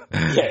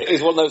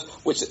 it's one of those,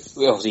 which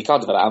obviously you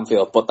can't do that at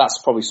Anfield, but that's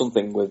probably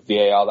something with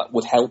VAR that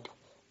would help,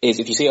 is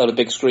if you see it on a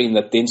big screen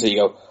that the instant you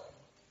go,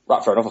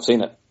 right, fair enough, I've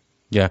seen it.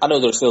 Yeah. I know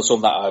there are still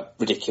some that are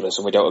ridiculous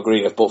and we don't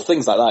agree with, but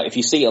things like that, if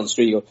you see it on the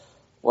screen, you go,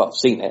 well, I've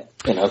seen it,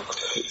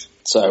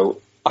 so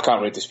I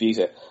can't really dispute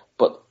it.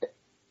 But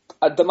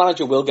the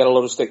manager will get a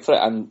lot of stick for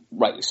it, and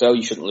rightly so.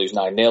 You shouldn't lose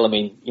 9-0. I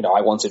mean,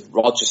 I wanted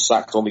Rodgers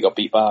sacked when we got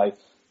beat by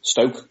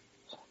Stoke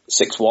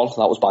 6-1.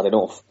 That was bad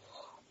enough.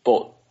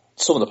 But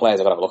some of the players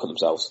have got to have a look at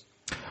themselves.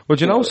 Well,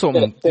 do you know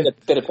something?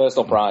 Bit of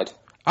personal pride.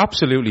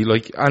 Absolutely.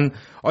 And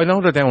I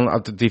know they're down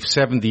at the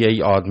 78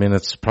 odd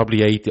minutes,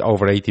 probably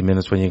over 80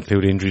 minutes when you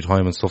include injury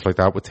time and stuff like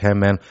that with 10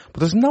 men.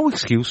 But there's no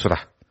excuse for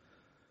that.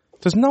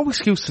 There's no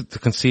excuse to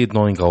concede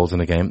 9 goals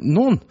in a game.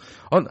 None.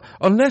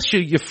 Unless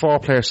you 4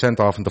 players sent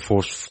off in the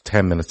first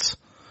 10 minutes.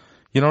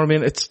 You know what I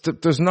mean?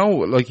 There's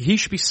no, he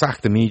should be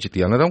sacked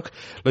immediately. And I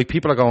don't,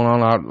 people are going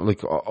on,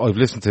 I've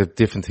listened to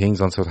different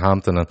things on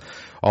Southampton and,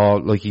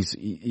 he's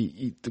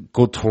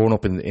good turn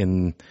up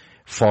in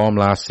form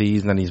last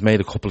season and he's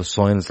made a couple of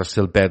signs, they're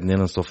still bedding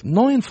in and stuff.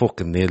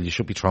 9-0, you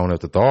should be thrown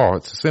out the door.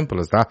 It's as simple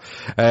as that.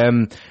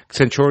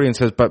 Centurion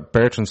says, but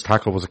Bertrand's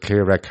tackle was a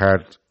clear red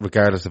card,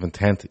 regardless of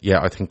intent. Yeah,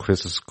 I think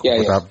Chris has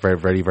covered that very,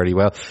 very, very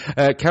well.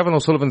 Kevin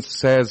O'Sullivan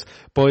says,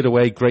 by the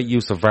way, great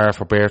use of VAR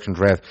for Bertrand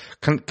red.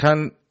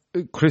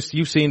 Chris,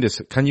 you've seen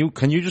this. Can you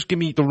just give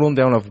me the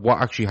rundown of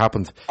what actually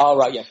happened? Oh,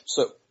 right, yeah.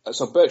 So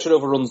Bertrand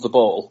overruns the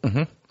ball,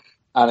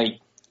 and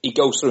he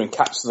goes through and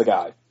catches the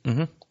guy,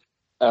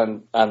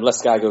 and unless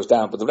the guy goes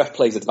down, but the ref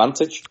plays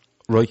advantage.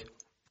 Right.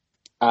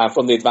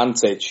 From the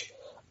advantage,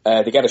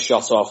 they get a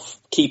shot off.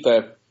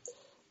 Keeper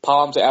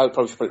palms it out.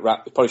 Probably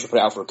should put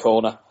it out for a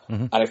corner,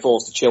 and it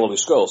falls to Chilwell who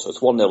scores. So it's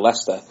 1-0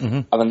 Leicester,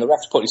 and then the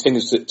ref's put his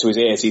fingers to his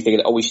ears. So he's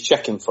thinking, he's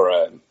checking for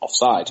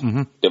offside,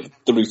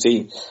 the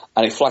routine,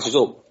 and it flashes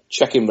up.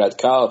 Checking red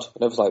card.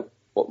 And I was like,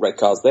 what red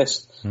card's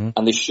this?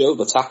 And they show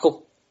the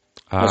tackle.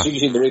 And as soon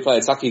as you see the replay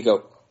of the tackle, you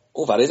go,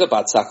 oh, that is a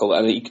bad tackle.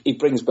 And he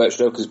brings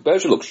Bertrand over because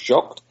Bertrand looks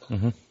shocked.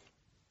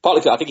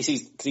 Partly because I think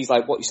he's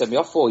like, what you sent me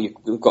off for?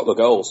 You've got the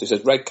goal. So he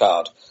says red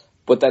card.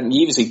 But then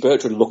you even see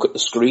Bertrand look at the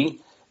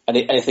screen. And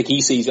I think he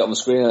sees it on the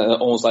screen and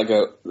almost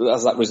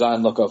has that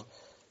resigned look of,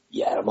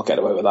 yeah, I'm not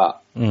getting away with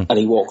that. And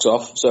he walks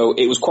off. So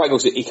it was quite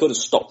good. He could have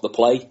stopped the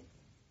play.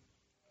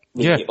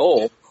 Really. Yeah.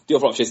 Or the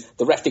other option is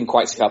the ref didn't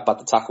quite see how bad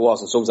the tackle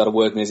was, and someone's had a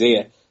word in his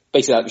ear.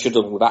 Basically, like we should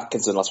have done with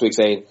Atkinson last week,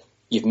 saying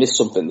you've missed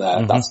something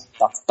there.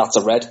 That's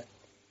a red.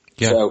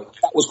 Yeah. So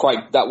that was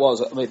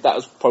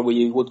probably where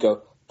you would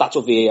go. That's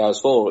what VAR is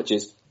for, which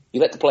is you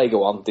let the play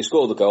go on, they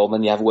score the goal, and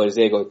then you have a word in his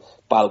ear going,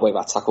 by the way,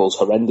 that tackle's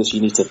horrendous.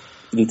 You need to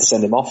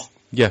send him off.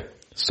 Yeah.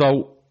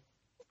 So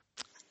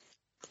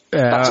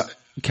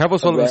Kev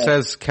O'Sullivan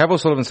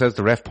says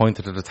the ref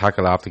pointed to the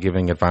tackle after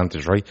giving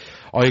advantage, right?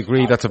 I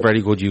agree that's a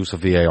very good use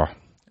of VAR.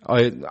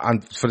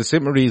 And for the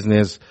simple reason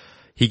is,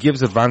 he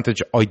gives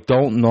advantage. I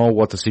don't know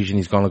what decision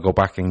he's going to go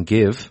back and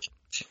give,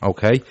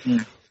 okay?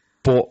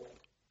 But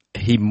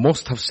he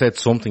must have said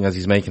something as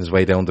he's making his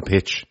way down the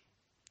pitch.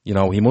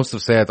 He must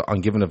have said,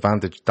 I'm giving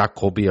advantage, that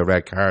could be a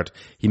red card.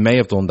 He may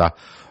have done that.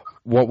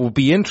 What would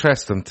be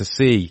interesting to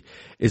see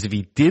is if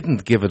he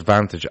didn't give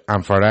advantage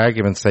and for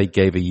argument's sake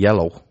gave a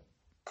yellow,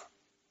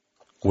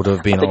 would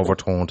have been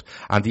overturned.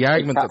 And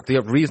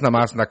the reason I'm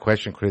asking that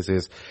question, Chris,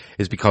 is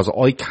because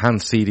I can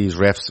see these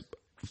refs'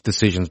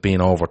 decisions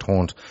being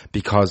overturned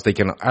because they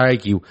can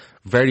argue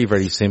very,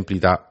 very simply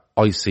that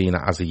I seen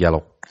it as a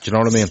yellow. Do you know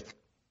what I mean?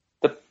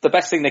 The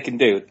best thing they can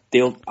do,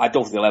 I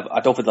don't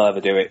think they'll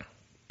ever do it.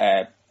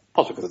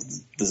 Possibly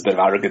because there's a bit of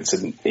arrogance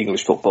in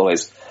English football.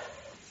 Is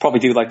probably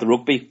do like the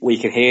rugby where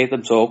you can hear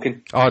them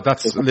talking. Oh,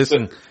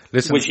 listen.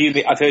 Which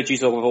I've heard you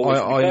talk before.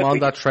 I'm on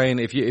that train.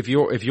 If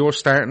you're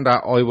starting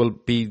that, I will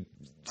be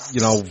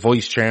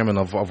vice chairman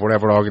of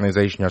whatever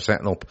organisation you're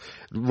setting up.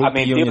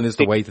 Rugby union is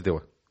the way to do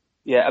it.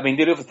 Yeah, I mean,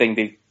 the other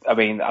thing,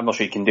 I'm not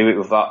sure you can do it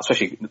with that,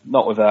 especially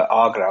not with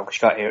our ground,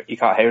 because you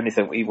can't hear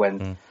anything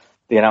when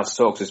the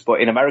announcer talks.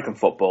 But in American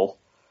football,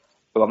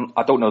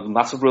 I don't know the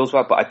massive rules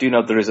about, but I do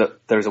know there is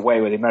a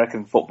way where the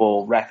American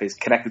football ref is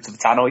connected to the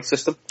tannoy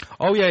system.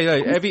 Oh yeah.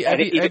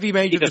 Every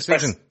major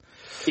decision.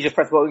 He just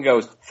presses the button and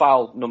goes,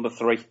 foul number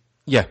 3.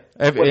 Yeah.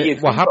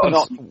 What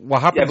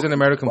happens in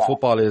American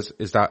football is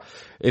that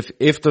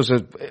if there's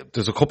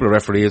a couple of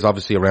referees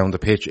obviously around the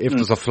pitch, if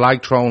there's a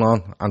flag thrown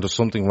on and there's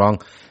something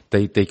wrong,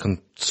 they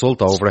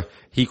consult over it.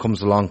 He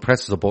comes along,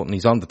 presses a button,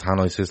 he's on the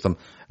tannoy system,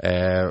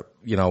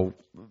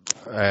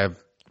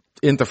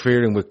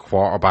 interfering with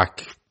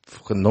quarterback,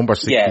 fucking number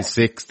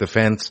 66,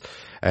 defence,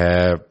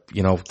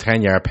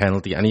 10-yard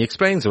penalty, and he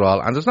explains it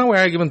all, and there's no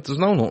argument, there's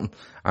no nothing,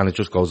 and it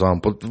just goes on.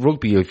 But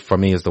rugby, for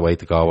me, is the way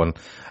to go, and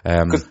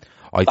I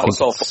think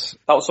that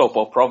would solve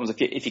both problems.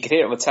 If you could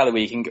hear it on the telly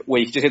where you can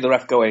just hear the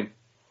ref going,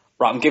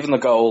 right, I'm giving the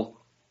goal,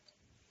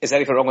 is there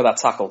anything wrong with that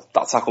tackle?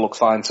 That tackle looks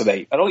fine to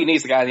me. And all you need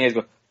is the guy in the ear to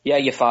go, yeah,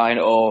 you're fine,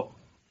 or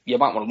you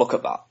might want to look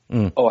at that.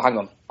 Oh, hang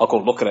on, I'll go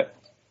look at it.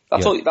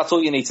 That's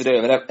all you need to do.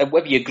 And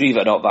whether you agree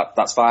with it or not,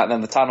 that's fine. And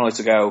then the tannoy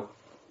to go,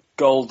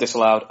 goal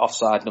disallowed,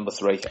 offside number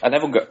 3. And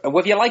everyone go, and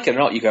whether you like it or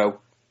not, you go,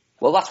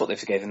 well, that's what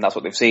they've given, that's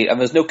what they've seen, and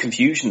there's no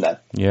confusion then.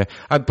 Yeah,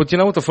 but you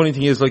know what the funny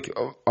thing is, like,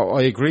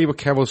 I agree with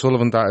Kev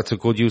O'Sullivan that it's a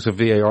good use of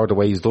VAR the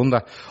way he's done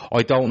that.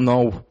 I don't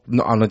know,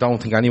 and I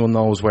don't think anyone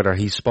knows whether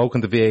he's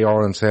spoken to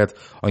VAR and said,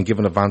 I'm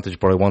giving advantage,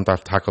 but I want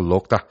that tackle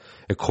looked at.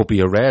 It could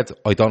be a red.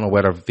 I don't know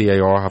whether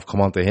VAR have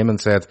come on to him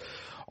and said,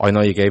 I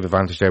know you gave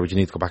advantage there, but you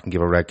need to go back and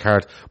give a red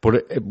card. But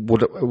it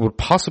would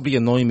possibly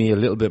annoy me a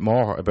little bit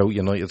more about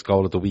United's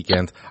goal at the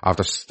weekend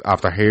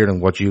after hearing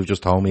what you've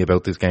just told me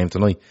about this game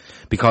tonight.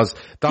 Because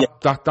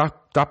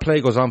that play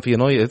goes on for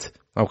United,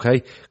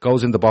 okay,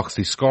 goes in the box,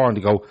 they score and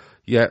they go,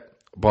 yeah,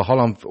 but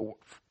hold on,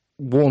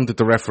 1, did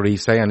the referee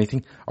say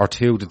anything? Or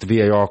 2, did the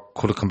VAR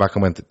could have come back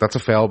and went, that's a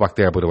foul back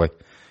there, by the way.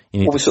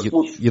 It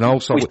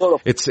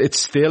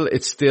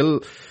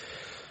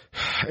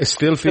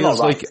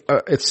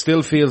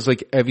still feels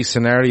like every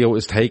scenario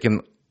is taken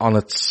on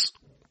its.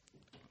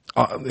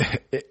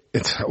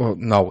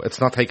 It's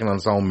not taken on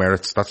its own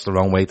merits. That's the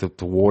wrong way to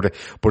word it.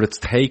 But it's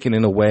taken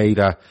in a way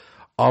that,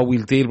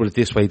 we'll deal with it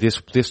this way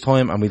this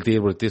time, and we'll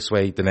deal with it this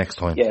way the next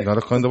time. Yeah. You know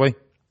that kind of way.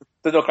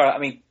 I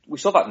mean, we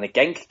saw that in the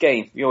Genk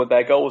game.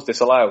 Their goal was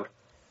disallowed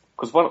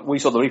because when we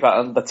saw the replay,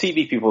 and the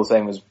TV people were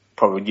saying was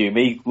probably you,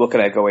 me,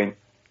 looking at it going,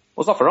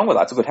 what's nothing wrong with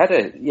that? It's a good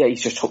header. Yeah,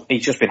 he's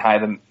just been higher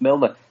than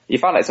Milner. You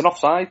found out it's an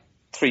offside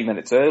 3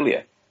 minutes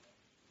earlier,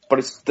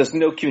 but there's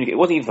no communication. It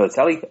wasn't even for the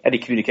telly, any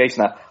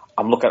communication that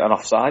I'm looking at an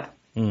offside.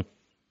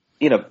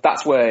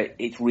 That's where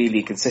it's really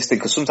inconsistent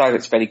because sometimes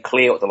it's very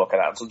clear what they're looking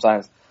at, and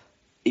sometimes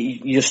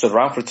you just stood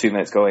around for 2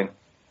 minutes going,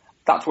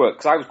 that's where,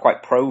 because I was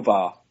quite pro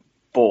VAR,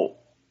 but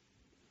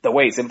the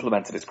way it's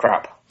implemented is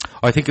crap.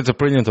 I think it's a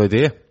brilliant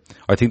idea.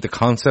 I think the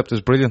concept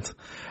is brilliant.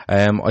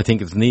 I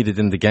think it's needed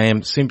in the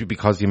game simply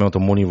because the amount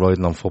of money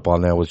riding on football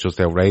now is just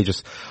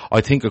outrageous.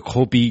 I think it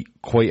could be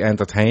quite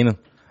entertaining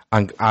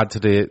and add to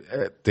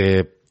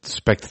the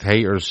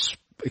spectators'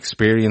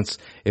 experience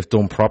if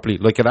done properly.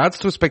 Like, it adds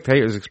to a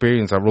spectator's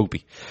experience at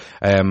rugby.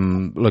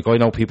 Like, I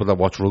know people that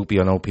watch rugby.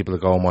 I know people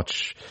that go and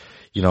watch,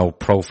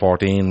 Pro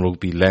 14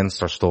 rugby,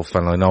 Leinster stuff,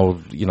 and I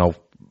know,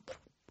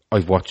 I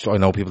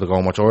know people that go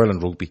and watch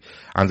Ireland rugby,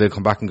 and they'll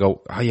come back and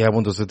go, oh yeah,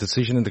 when there's a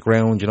decision in the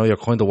ground, you're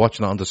kind of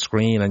watching it on the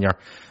screen and you're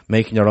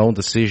making your own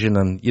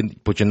decision,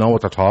 but you know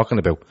what they're talking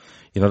about,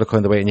 the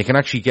kind of way. And you can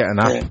actually get an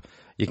app. Yeah.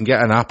 You can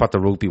get an app at the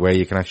rugby where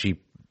you can actually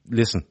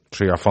listen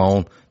through your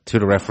phone to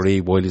the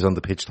referee while he's on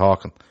the pitch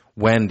talking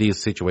when these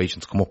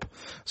situations come up.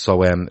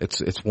 So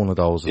it's one of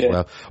those as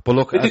well. But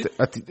look, they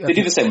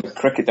do the same with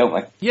cricket, don't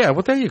they? Yeah,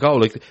 well there you go.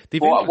 Like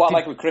what I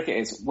like with cricket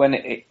is when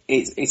it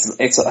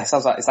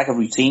sounds like it's like a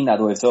routine now.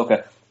 The way of talking,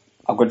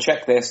 I'm going to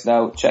check this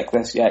now, check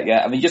this,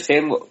 yeah. I mean, just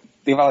hearing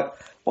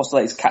what's the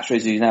latest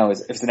catchphrase now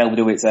is if it's an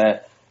elbow, it's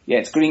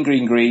it's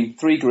green,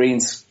 3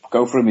 greens,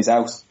 go for him, he's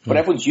out. But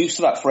everyone's used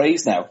to that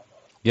phrase now.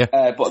 Yeah.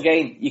 But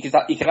again, you can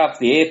have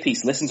the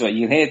earpiece, listen to it.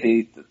 You can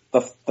hear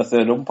the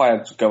third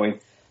umpire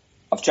going,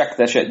 I've checked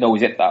their shit. No,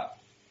 he's hit that.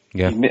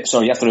 Yeah.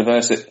 Sorry, you have to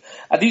reverse it.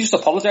 And you just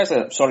apologise.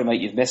 Sorry, mate,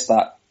 you've missed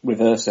that.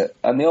 Reverse it.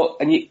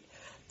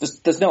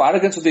 There's no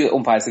arrogance with the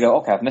umpires to go,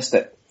 okay, I've missed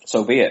it.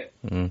 So be it.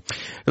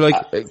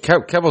 Like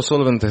Kev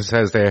O'Sullivan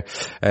says there,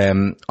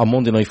 on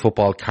Monday Night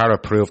Football, Cara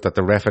proved that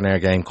the ref in our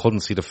game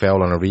couldn't see the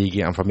foul on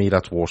Origi, and for me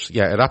that's worse.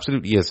 Yeah, it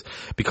absolutely is,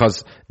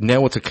 because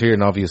now it's a clear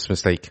and obvious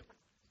mistake.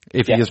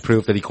 If he has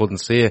proved that he couldn't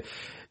see it,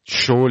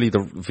 surely the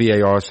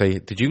VAR say,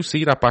 did you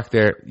see that back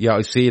there? Yeah,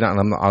 I see that,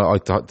 and I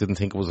didn't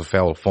think it was a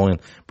foul, fine.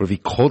 But if he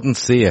couldn't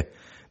see it,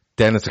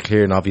 then it's a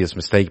clear and obvious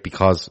mistake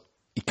because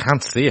he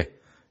can't see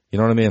it. You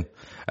know what I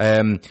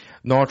mean?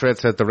 Nordred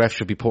said the ref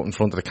should be put in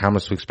front of the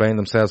cameras to explain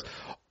themselves.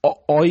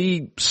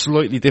 I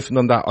slightly different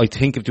on that. I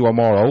think if they were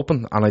more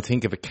open, and I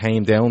think if it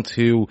came down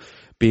to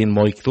being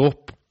mic'd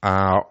up,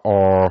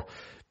 or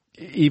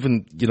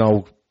even,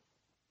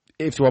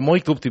 if you were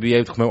mic'd up to be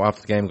able to come out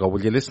after the game and go,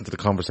 will you listen to the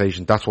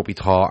conversation? That's what we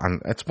thought.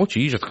 And it's much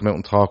easier to come out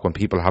and talk when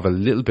people have a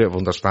little bit of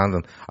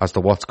understanding as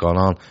to what's going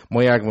on.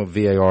 My argument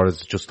with VAR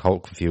is just total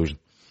confusion.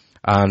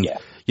 And,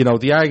 you know,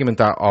 the argument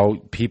that,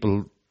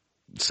 people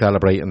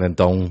celebrate and then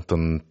don't,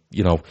 and,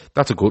 you know,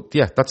 that's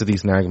a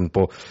decent argument.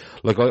 But,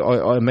 like,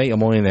 I a mate of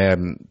mine,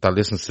 that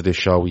listens to this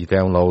show, he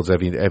downloads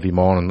every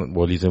morning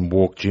while he's in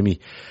work, Jimmy,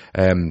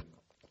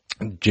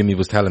 Jimmy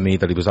was telling me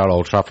that he was at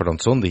Old Trafford on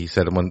Sunday. He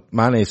said when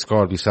Mane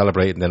scored, we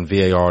celebrated, and then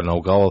VAR, no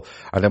goal.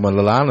 And then when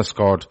Lallana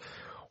scored,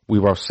 we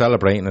were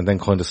celebrating and then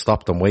kind of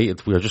stopped and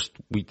waited.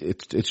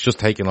 It's just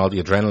taking all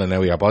the adrenaline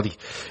out of your body,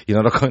 you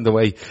know, that kind of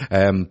way.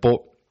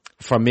 But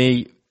for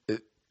me,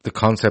 the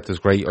concept is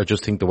great. I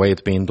just think the way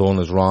it's being done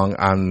is wrong,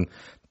 and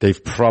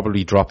they've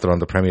probably dropped it on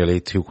the Premier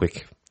League too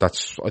quick.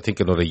 That's, I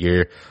think, another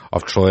year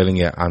of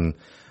trialing it, and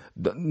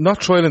not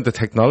trialing the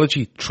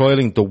technology,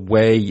 trialing the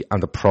way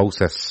and the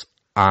process.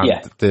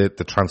 And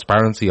the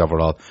transparency of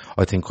it all,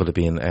 I think, could have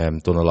been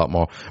done a lot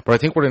more. But I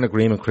think we're in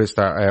agreement, Chris,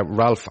 that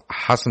Ralph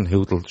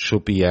Hasenhüttl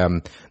should be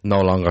no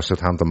longer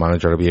Southampton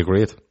manager. Are we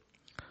agreed?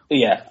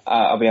 Yeah,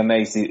 I'll be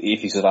amazed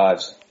if he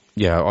survives.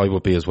 Yeah, I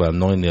would be as well.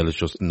 9-0 is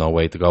just no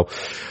way to go.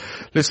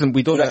 Listen,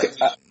 we don't.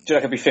 Do you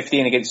reckon it'll be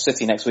 15 against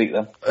City next week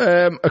then?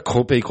 It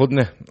could be, couldn't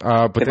it?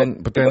 But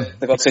then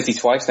they got City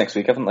twice next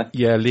week, haven't they?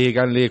 Yeah, League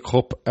and League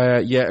Cup.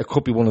 Yeah, it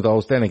could be one of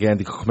those. Then again,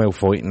 they could come out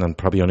fighting and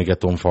probably only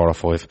get done 4 or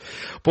 5.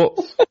 But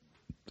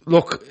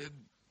look,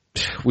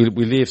 we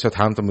leave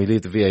Southampton, we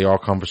leave the VAR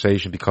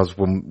conversation, because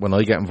when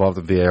I get involved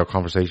in VAR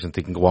conversations,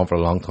 they can go on for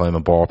a long time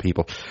and bore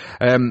people.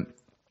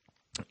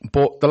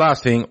 But the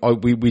last thing,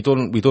 we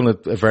done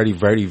a very,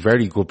 very,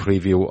 very good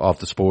preview of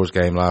the Spurs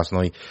game last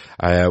night,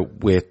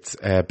 with,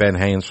 Ben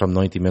Haynes from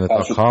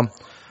 90minute.com.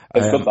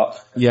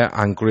 Yeah,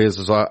 and Grizz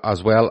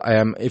as well.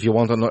 If you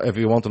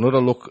want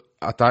another look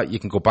at that, you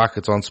can go back.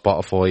 It's on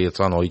Spotify,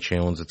 it's on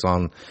iTunes, it's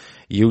on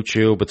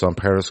YouTube, it's on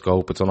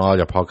Periscope, it's on all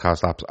your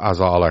podcast apps, as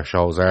all our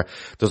shows are.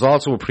 There's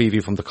also a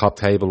preview from the Cop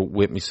Table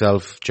with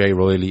myself, Jay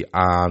Riley,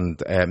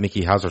 and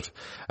Mickey Hazard,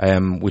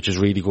 which is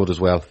really good as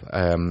well.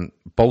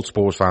 Both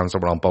Spurs fans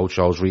that were on both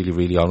shows, really,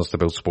 really honest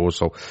about Spurs,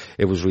 so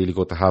it was really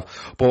good to have.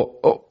 But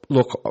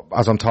look,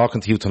 as I'm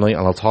talking to you tonight,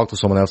 and I'll talk to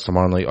someone else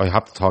tomorrow night, I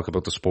have to talk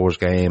about the Spurs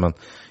game, and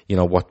you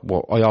know what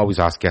I always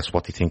ask guests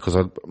what they think, because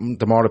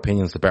the more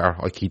opinions the better.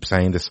 I keep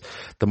saying this.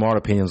 The more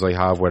opinions I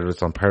have, whether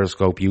it's on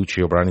Periscope,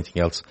 YouTube, or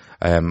anything else,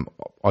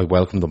 I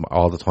welcome them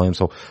all the time.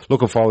 So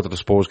looking forward to the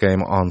Spurs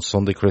game on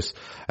Sunday, Chris.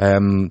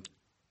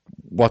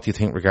 What do you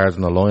think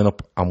regarding the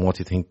lineup, and what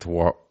do you think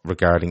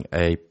regarding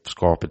a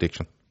score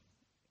prediction?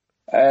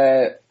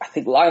 I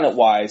think lineup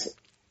wise,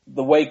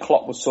 the way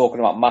Klopp was talking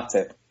about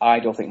Matip, I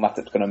don't think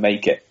Matip's going to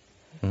make it.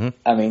 Mm-hmm.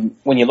 I mean,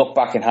 when you look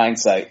back in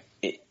hindsight,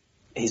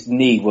 his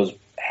knee was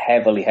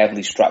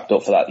heavily strapped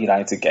up for that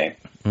United game.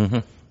 Mm-hmm.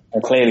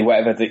 And clearly,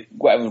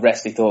 whatever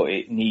rest he thought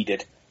it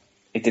needed,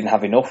 it didn't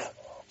have enough.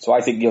 So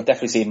I think you'll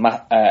definitely see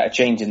a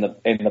change in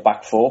the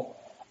back four,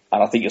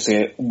 and I think you'll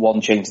see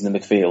one change in the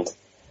midfield.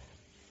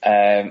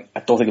 I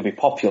don't think it'll be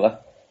popular,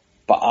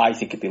 but I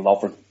think it'll be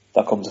Lovren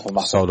that comes in for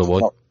Matip. So do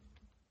I.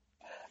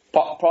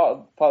 Part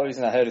of the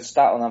reason I heard a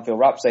stat on Anfield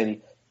Rap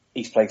saying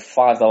he's played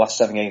 5 of the last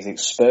 7 games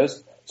against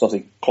Spurs, so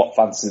obviously Klopp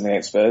fancies him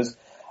against Spurs.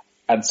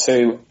 And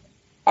 2,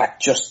 I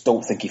just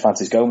don't think he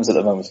fancies Gomez at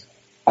the moment.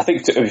 I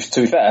think, to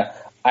be fair,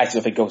 I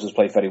actually think Gomez has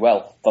played very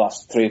well the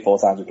last 3 or 4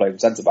 times we played him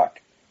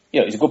centre-back.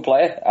 You know, he's a good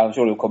player, I'm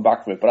sure he'll come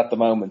back for it, but at the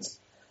moment,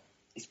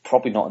 he's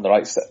probably not in the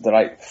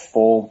right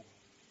form.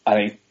 I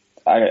mean,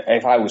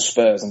 if I was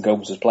Spurs and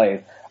Gomez was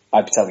playing,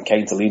 I'd be telling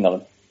Kane to lean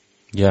on him.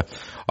 Yeah,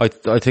 I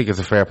think it's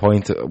a fair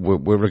point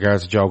with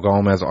regards to Joe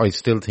Gomez. I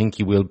still think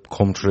he will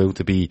come through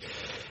to be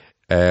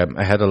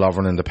ahead of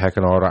Lovren in the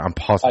pecking order, and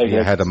possibly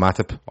ahead of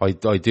Matip.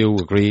 I do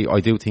agree. I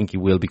do think he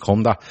will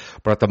become that.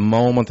 But at the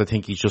moment, I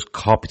think he's just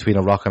caught between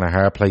a rock and a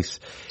hard place.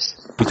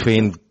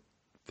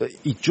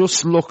 He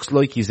just looks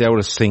like he's out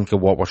of sync of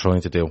what we're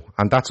trying to do.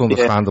 And that's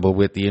understandable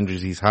with the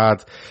injuries he's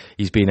had.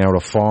 He's been out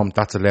of form.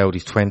 That's allowed.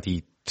 He's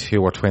 22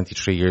 or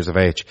 23 years of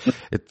age.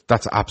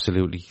 That's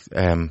absolutely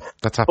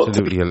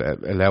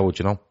allowed,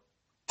 you know.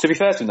 To be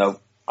fair to him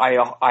though,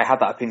 I had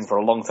that opinion for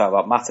a long time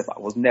about Matip. I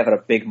was never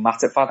a big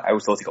Matip fan. I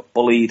always thought he got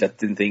bullied. I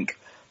didn't think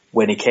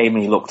when he came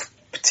in he looked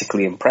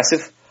particularly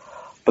impressive.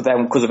 But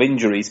then because of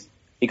injuries,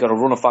 he got a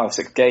run of 5 or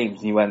 6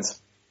 games and he went,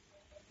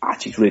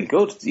 actually he's really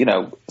good, you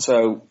know.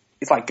 So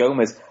it's like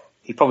Gomez,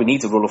 he probably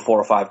needs a run of 4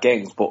 or 5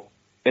 games, but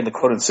in the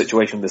current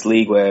situation of this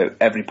league where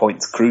every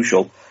point's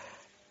crucial,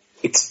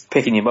 it's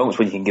picking your moments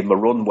when you can give him a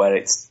run where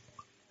it's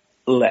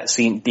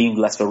deemed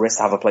less of a risk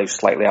to have a player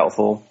slightly out of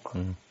form.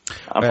 And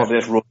probably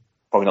just run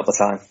probably not the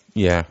time.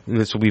 Yeah,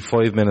 this will be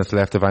 5 minutes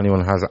left. If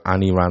anyone has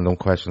any random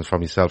questions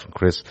from yourself and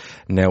Chris,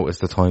 now is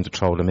the time to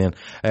throw them in.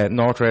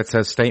 Northred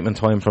says, statement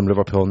time from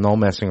Liverpool, no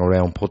messing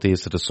around, put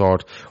these to the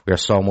sword. We are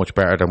so much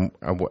better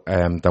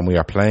than we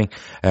are playing.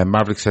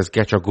 Maverick says,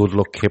 get your good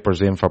luck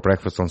kippers in for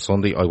breakfast on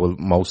Sunday. I will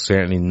most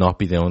certainly not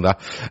be doing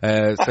that.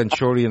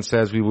 Centurion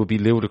says, we will be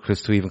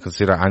ludicrous to even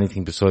consider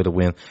anything beside a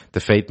win. The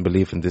faith and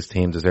belief in this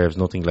team deserves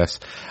nothing less.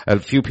 A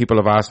few people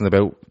have asked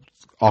about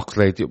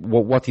Oxlade.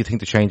 What do you think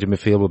the change in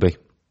midfield will be?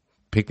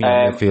 Picking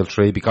midfield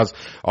three, because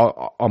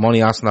I'm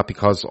only asking that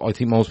because I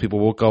think most people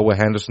will go with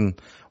Henderson,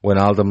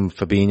 Wijnaldum,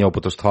 Fabinho,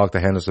 but there's talk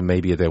that Henderson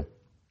maybe a do.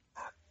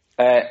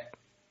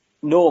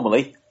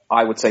 Normally,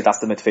 I would say that's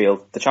the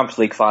midfield. The Champions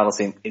League final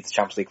team is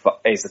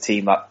the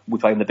team that we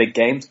play in the big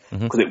games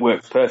because it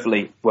works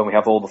perfectly when we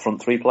have all the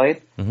front three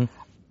playing.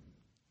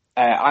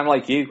 I'm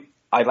like you.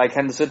 I like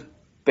Henderson.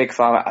 Big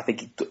fan. I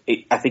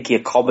think he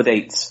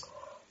accommodates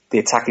the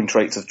attacking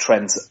traits of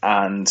Trent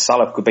and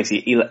Salah, because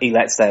basically he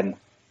lets them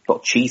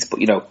not cheat, but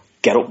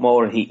get up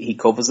more, and he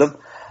covers them.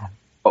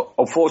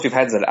 Unfortunately for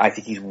Henderson, I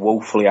think he's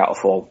woefully out of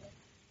form.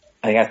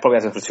 I think he probably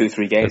has him for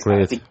 2-3 games.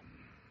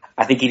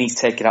 I think he needs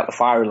to take it out the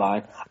firing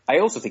line. I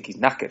also think he's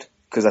knackered,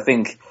 because I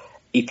think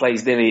he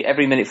plays nearly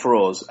every minute for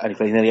us, and he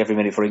plays nearly every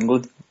minute for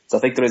England. So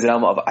I think there is an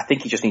element of, I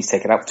think he just needs to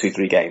take it out for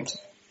 2-3 games,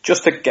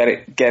 just to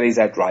get his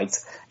head right,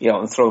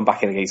 and throw him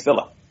back in against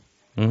Villa.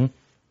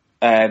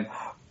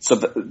 So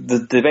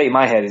the debate in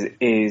my head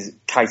is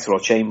Keita or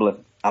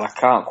Chamberlain, and I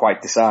can't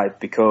quite decide,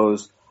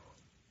 because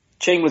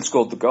Chamberlain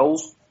scored the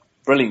goals,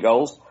 brilliant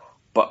goals,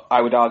 but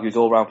I would argue his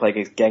all-round play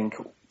against Genk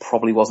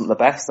probably wasn't the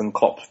best, and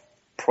Klopp's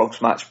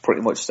post-match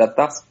pretty much said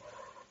that.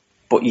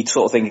 But you'd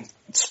sort of think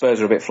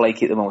Spurs are a bit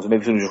flaky at the moment, so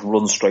maybe someone just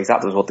run straight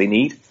at them is what they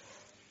need.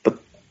 But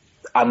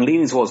I'm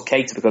leaning towards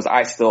Keita, because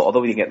I actually thought,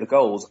 although we didn't get the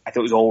goals, I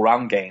thought his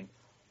all-round game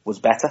was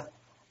better,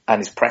 and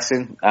his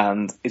pressing,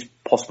 and is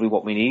possibly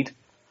what we need.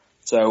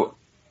 So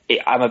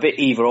I'm a bit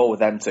either-or with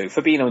them two.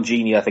 Fabinho and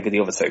Gini, I think, are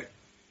the other two.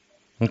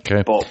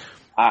 Okay. But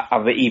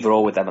I'm a bit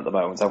either-or with them at the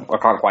moment. I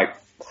can't quite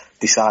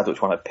decide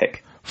which one I'd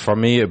pick. For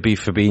me, it'd be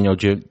Fabinho,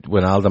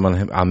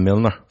 Wijnaldum and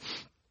Milner.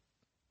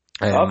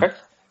 Okay.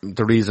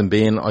 The reason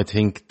being, I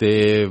think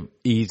the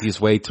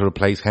easiest way to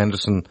replace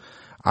Henderson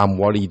and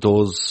what he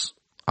does,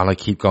 and I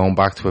keep going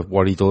back to it,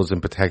 what he does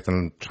in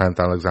protecting Trent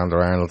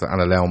Alexander-Arnold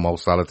and allowing Mo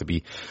Salah to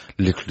be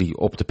literally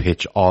up the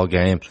pitch all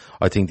game,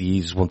 I think the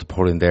easiest one to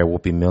put in there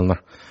would be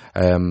Milner.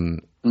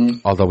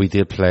 Although we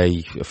did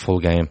play a full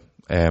game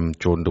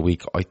during the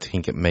week, I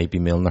think it may be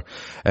Milner.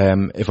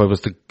 If I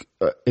was to,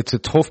 it's a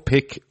tough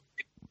pick,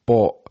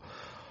 but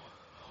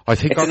I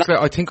think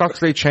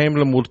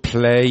Oxlade-Chamberlain would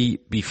play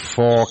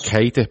before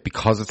Keita,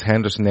 because it's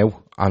Henderson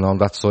now and on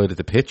that side of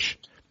the pitch.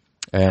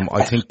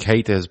 I think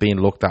Keita has been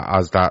looked at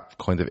as that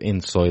kind of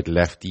inside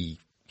lefty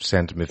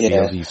centre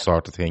midfieldy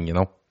sort of thing,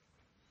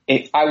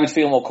 I would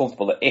feel more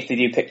comfortable that if they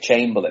do pick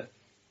Chamberlain,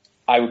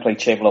 I would play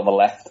Chamberlain on the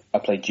left,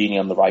 I'd play Gini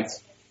on the right.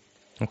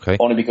 Okay.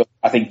 Only because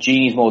I think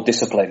Gini's more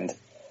disciplined,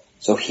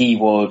 so he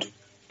would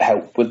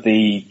help with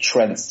the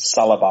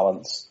Trent-Salah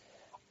balance.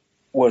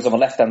 Whereas on the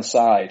left-hand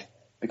side,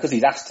 because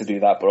he's asked to do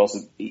that, but also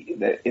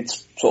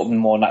it's sort of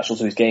more natural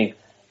to his game,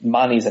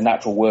 Mane is a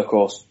natural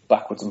workhorse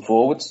backwards and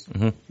forwards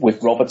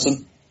with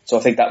Robertson. So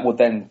I think that would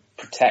then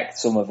protect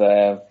some of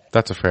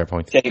that's a fair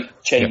point.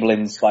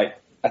 Chamberlain's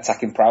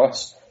attacking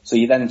prowess. So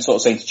you then sort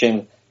of saying to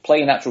Chamberlain,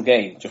 play a natural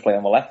game, just play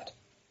on the left.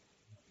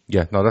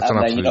 Yeah, no, that's an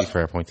absolutely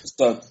fair point.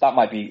 So that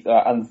might be,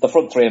 and the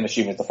front three, I'm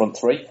assuming, is the front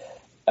three.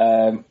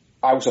 I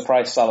was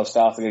surprised Salah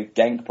started against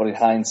Genk, but in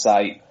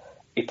hindsight,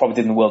 it probably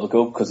didn't the world of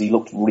good because he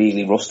looked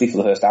really rusty for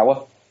the first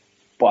hour.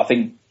 But I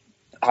think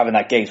having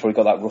that game's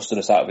probably got that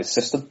rustiness out of his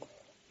system.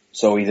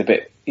 So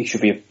he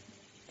should be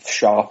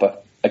sharper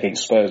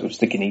against Spurs, which I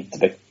think he needs to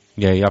be.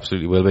 Yeah, he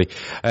absolutely will be.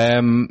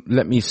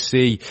 Let me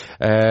see.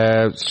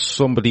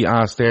 Somebody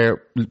asked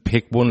there,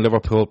 pick one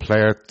Liverpool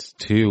player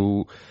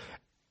to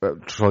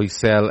try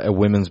sell a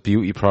women's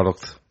beauty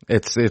product.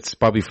 It's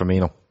Bobby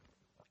Firmino.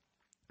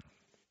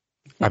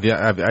 Have you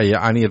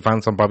any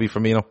advance on Bobby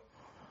Firmino?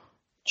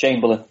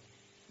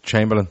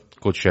 Chamberlain,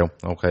 good show.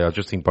 Okay, I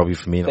just think Bobby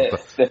Firmino.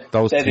 They're the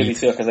only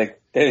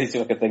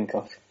two I can think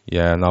of.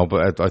 Yeah, no,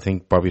 but I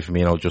think Bobby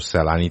Firmino will just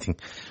sell anything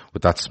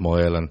with that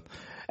smile and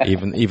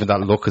even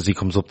that look as he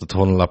comes up the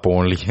tunnel at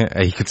Burnley.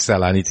 He could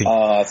sell anything.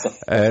 Oh,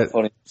 that's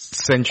funny.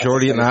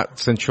 Centurion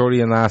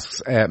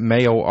asks,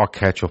 mayo or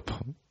ketchup?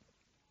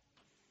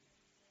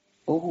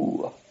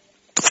 Ooh,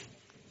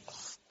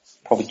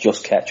 probably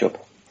just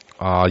ketchup.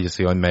 You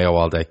see, I'm mayo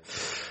all day.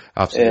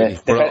 Absolutely.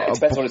 It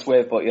depends what it's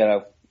with, but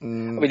I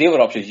mean, the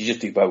other option is you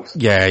just do both.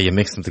 Yeah, you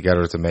mix them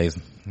together, it's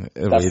amazing.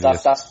 That's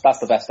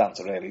the best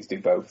answer, really, is do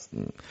both.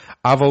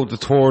 Avo the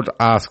Third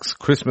asks,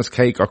 Christmas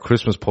cake or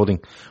Christmas pudding?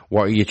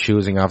 What are you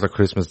choosing after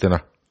Christmas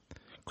dinner?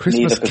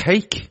 Christmas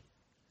cake?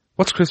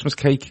 What's Christmas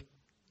cake?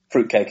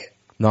 Fruit cake.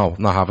 No,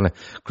 not having it.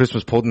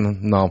 Christmas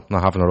pudding? No,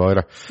 not having it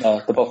either.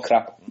 No, they're both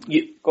crap.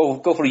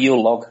 Go for a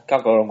Yule log.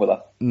 Can't go wrong with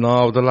that.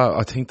 No,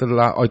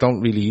 I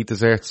don't really eat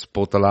desserts,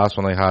 but the last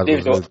one I had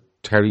was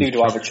Terry's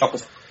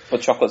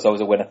But chocolate's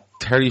always a winner.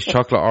 Terry's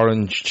chocolate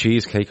orange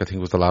cheesecake, I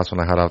think, was the last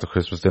one I had after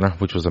Christmas dinner,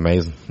 which was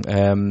amazing.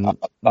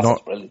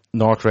 That's brilliant.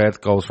 North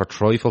Red goes for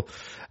trifle.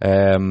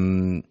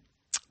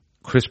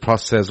 Chris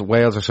Pross says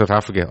Wales or South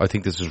Africa. I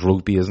think this is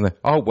rugby, isn't it?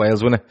 Oh,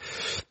 Wales win it.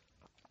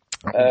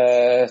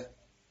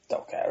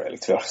 Don't care really,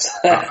 to be honest.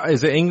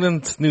 Is it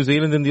England, New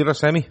Zealand in the other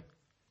semi?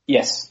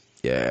 Yes.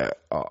 Yeah,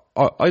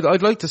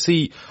 I'd like to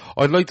see,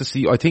 I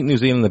think New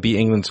Zealand will beat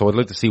England, so I'd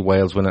like to see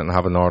Wales win it and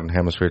have a Northern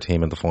Hemisphere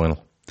team in the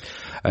final.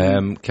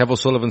 Kev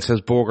O'Sullivan says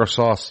burger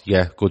sauce.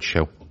 Yeah, good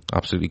show.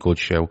 Absolutely good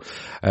show.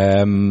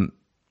 Let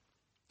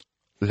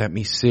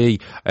me see.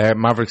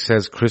 Maverick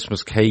says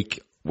Christmas cake.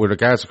 With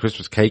regards to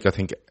Christmas cake, I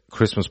think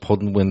Christmas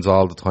pudding wins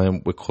all the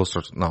time with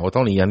custard. No, I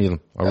don't eat any of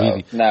them.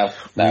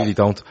 Really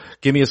don't.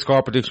 Give me a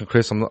score prediction,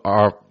 Chris.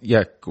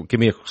 Give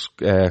me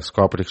a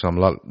score prediction. I'm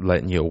not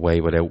letting you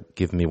away without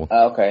giving me one.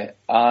 Okay.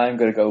 I'm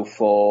going to go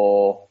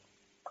for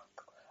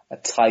a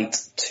tight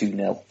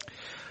 2-0.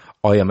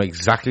 I am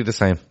exactly the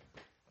same.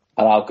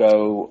 And I'll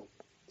go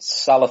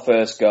Salah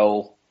first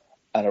goal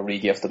and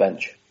Origi off the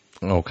bench.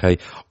 Okay.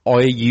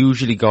 I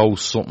usually go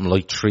something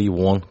like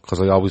 3-1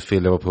 because I always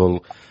feel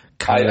Liverpool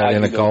can let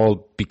in a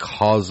goal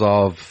because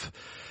of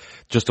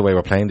just the way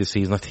we're playing this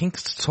season. I think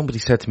somebody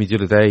said to me the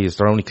other day, is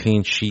their only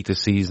clean sheet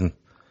this season?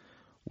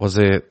 Was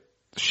it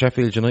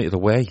Sheffield United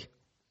away?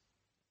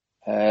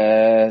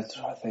 I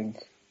think.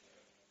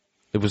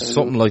 It was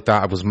something like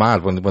that. It was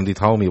mad when they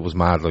told me it was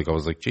mad. Like I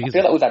was like, Jesus. I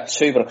feel like we've had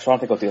 2, but I can't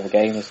think of the other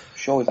game. I'm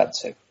sure we've had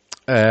 2.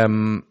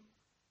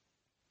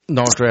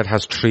 North Red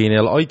has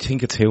 3-0. I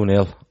think it's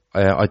 2-0.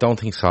 I don't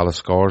think Salah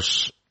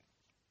scores.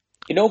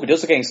 You know, if he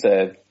does against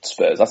the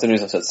Spurs, that's the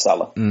reason I said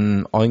Salah.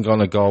 I'm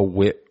gonna go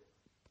with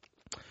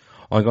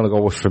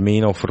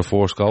Firmino for the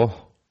first goal.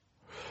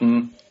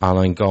 And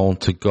I'm going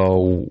to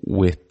go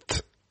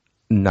with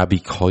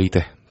Naby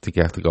Keita to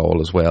get the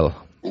goal as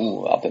well.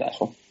 Ooh, that'll be a nice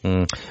one.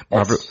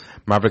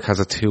 Maverick has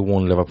a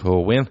 2-1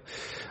 Liverpool win.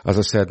 As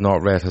I said,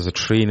 North Red has a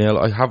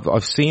 3-0.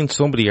 I've seen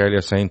somebody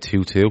earlier saying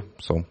 2-2,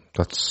 so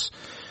that's,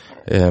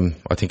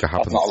 I think it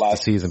happened the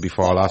season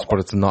before last, but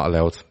it's not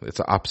allowed.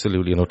 It's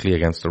absolutely and utterly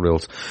against the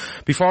rules.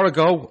 Before I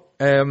go,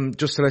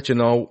 just to let you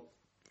know,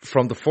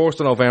 from the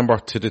 1st of November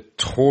to the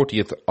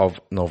 30th of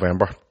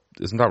November,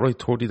 isn't that right?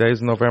 30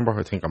 days in November?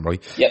 I think I'm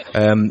right. Yep.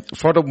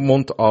 For the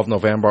month of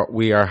November,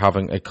 we are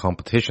having a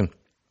competition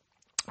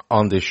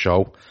on this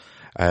show,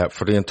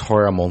 for the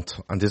entire month,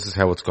 and this is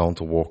how it's going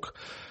to work.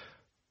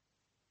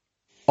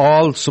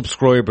 All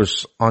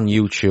subscribers on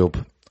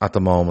YouTube at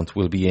the moment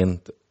will be in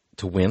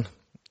to win.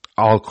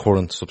 All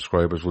current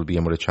subscribers will be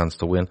in with a chance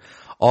to win.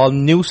 All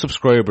new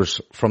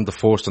subscribers from the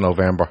 1st of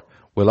November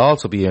will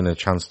also be in a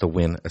chance to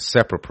win a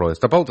separate prize.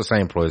 They're both the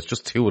same prize,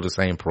 just 2 of the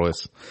same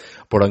prize.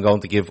 But I'm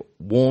going to give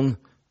 1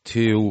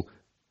 to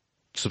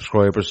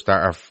subscribers that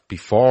are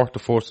before the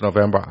 1st of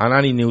November, and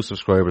any new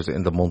subscribers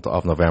in the month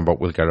of November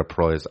will get a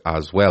prize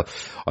as well.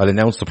 I'll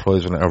announce the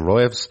prize when it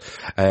arrives,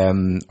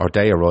 or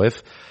they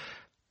arrive.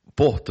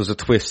 But there's a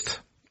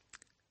twist.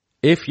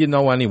 If you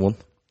know anyone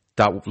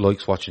that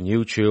likes watching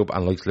YouTube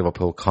and likes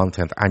Liverpool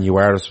content and you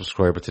are a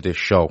subscriber to this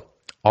show,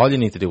 all you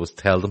need to do is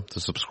tell them to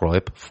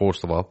subscribe,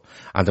 first of all,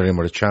 and they're in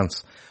with a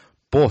chance.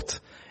 But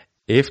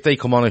if they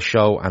come on a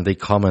show and they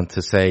comment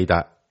to say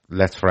that,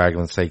 let's for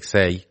argument's sake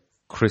say,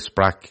 Chris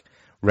Brack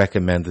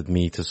recommended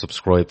me to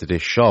subscribe to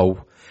this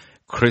show,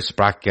 Chris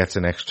Brack gets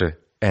an extra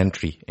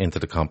entry into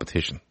the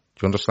competition.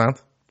 Do you understand?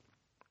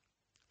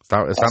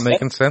 Is that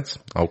making sense?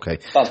 Okay.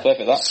 Sounds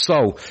perfect, that.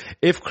 So,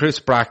 if Chris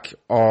Brack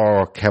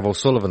or Kev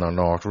O'Sullivan or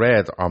North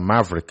Red or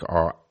Maverick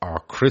or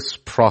Chris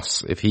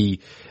Pross, if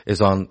he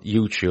is on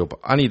YouTube,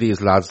 any of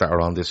these lads that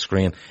are on this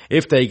screen,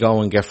 if they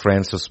go and get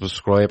friends to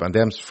subscribe and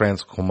them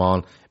friends come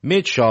on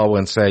mid-show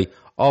and say,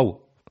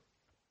 oh,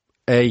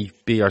 A,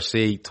 B or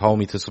C told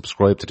me to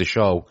subscribe to the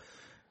show,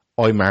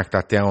 I mark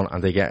that down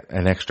and they get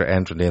an extra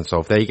entrant in.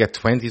 So if they get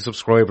 20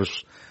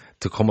 subscribers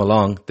to come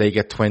along, they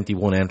get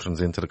 21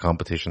 entrants into the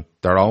competition.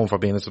 Their own for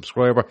being a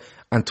subscriber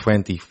and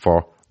 20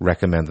 for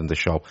recommending the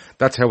show.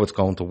 That's how it's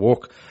going to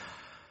work.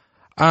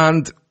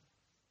 And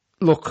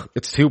look,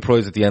 it's 2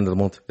 prizes at the end of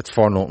the month. It's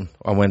for nothing.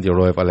 And when they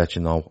arrive, I'll let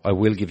you know. I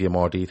will give you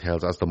more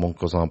details as the month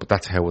goes on, but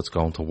that's how it's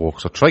going to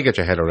work. So try to get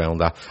your head around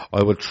that.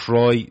 I will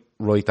try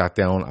write that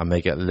down and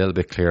make it a little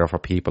bit clearer for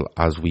people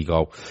as we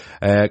go.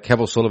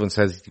 Kev O'Sullivan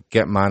says,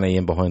 get Mane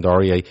in behind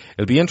Aurier.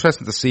 It'll be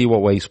interesting to see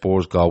what way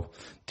Spurs go.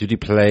 Do they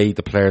play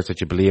the players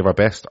that you believe are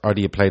best, or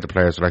do you play the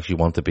players that actually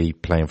want to be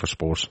playing for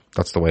Spurs?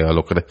 That's the way I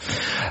look at it.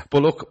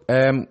 But look,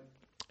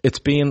 it's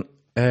been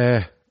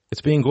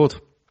good.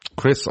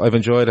 Chris, I've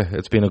enjoyed it.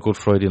 It's been a good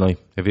Friday night.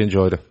 Have you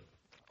enjoyed it?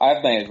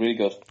 I've made it really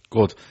good.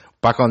 Good.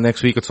 Back on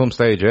next week at some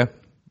stage, yeah?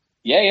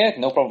 Yeah,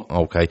 no problem.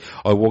 Okay.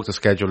 I work the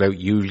schedule out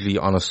usually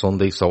on a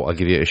Sunday, so I'll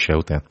give you a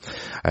shout then.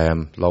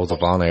 Loads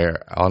of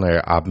on-air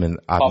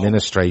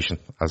administration,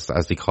 as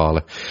they call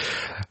it.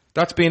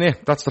 That's been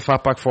it. That's the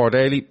Fatback 4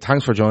 Daily.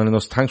 Thanks for joining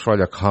us. Thanks for all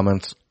your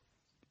comments.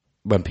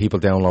 When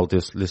people download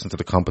this, listen to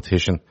the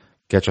competition,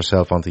 get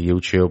yourself onto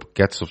YouTube,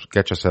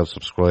 get yourself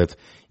subscribed.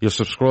 You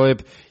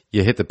subscribe,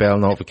 You hit the bell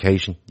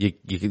notification.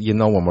 You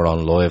know when we're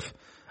on live,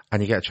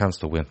 and you get a chance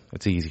to win.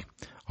 It's easy.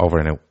 Over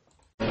and out.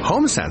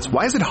 HomeSense.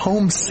 Why is it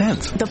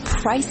HomeSense? The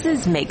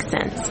prices make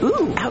sense.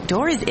 Ooh,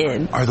 outdoor is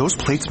in. Are those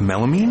plates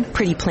melamine?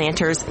 Pretty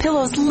planters,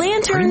 pillows,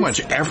 lanterns. Pretty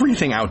much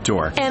everything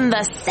outdoor. And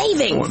the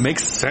savings. Well, it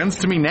makes sense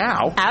to me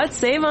now.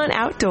 Outsave on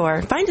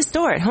outdoor. Find a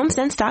store at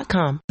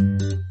homesense.com.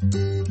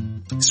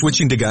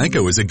 Switching to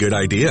Geico is a good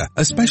idea,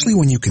 especially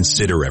when you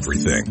consider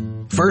everything.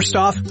 First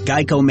off,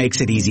 Geico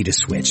makes it easy to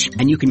switch,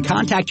 and you can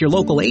contact your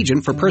local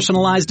agent for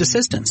personalized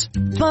assistance.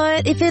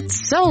 But if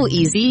it's so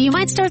easy, you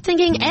might start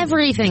thinking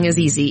everything is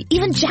easy,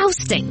 even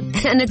jousting.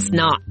 And it's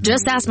not.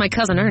 Just ask my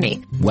cousin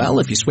Ernie. Well,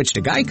 if you switch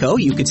to Geico,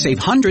 you could save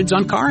hundreds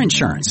on car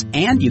insurance,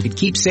 and you could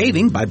keep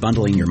saving by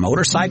bundling your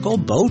motorcycle,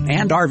 boat,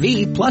 and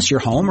RV, plus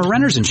your home or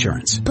renter's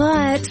insurance.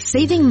 But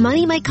saving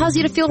money might cause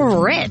you to feel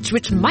rich,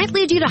 which might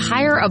lead you to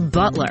hire a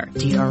butler.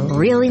 Do you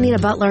really need a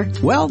butler?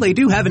 Well, they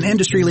do have an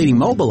industry-leading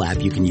mobile app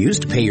you can use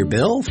to pay your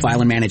bill, file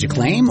and manage a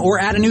claim, or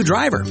add a new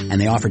driver. And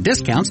they offer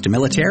discounts to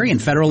military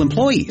and federal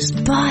employees.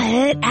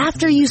 But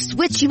after you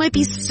switch, you might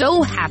be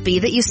so happy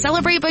that you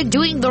celebrate by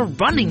doing the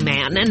Running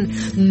Man,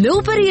 and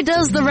nobody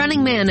does the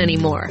Running Man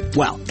anymore.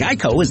 Well,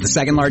 Geico is the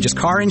second largest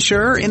car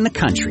insurer in the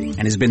country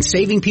and has been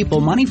saving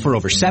people money for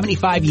over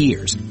 75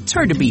 years. It's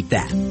hard to beat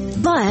that.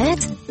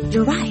 But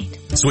you're right.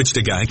 Switch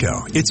to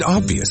Geico. It's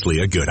obviously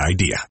a good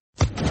idea.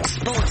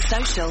 Sports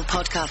Social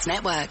Podcast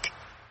Network.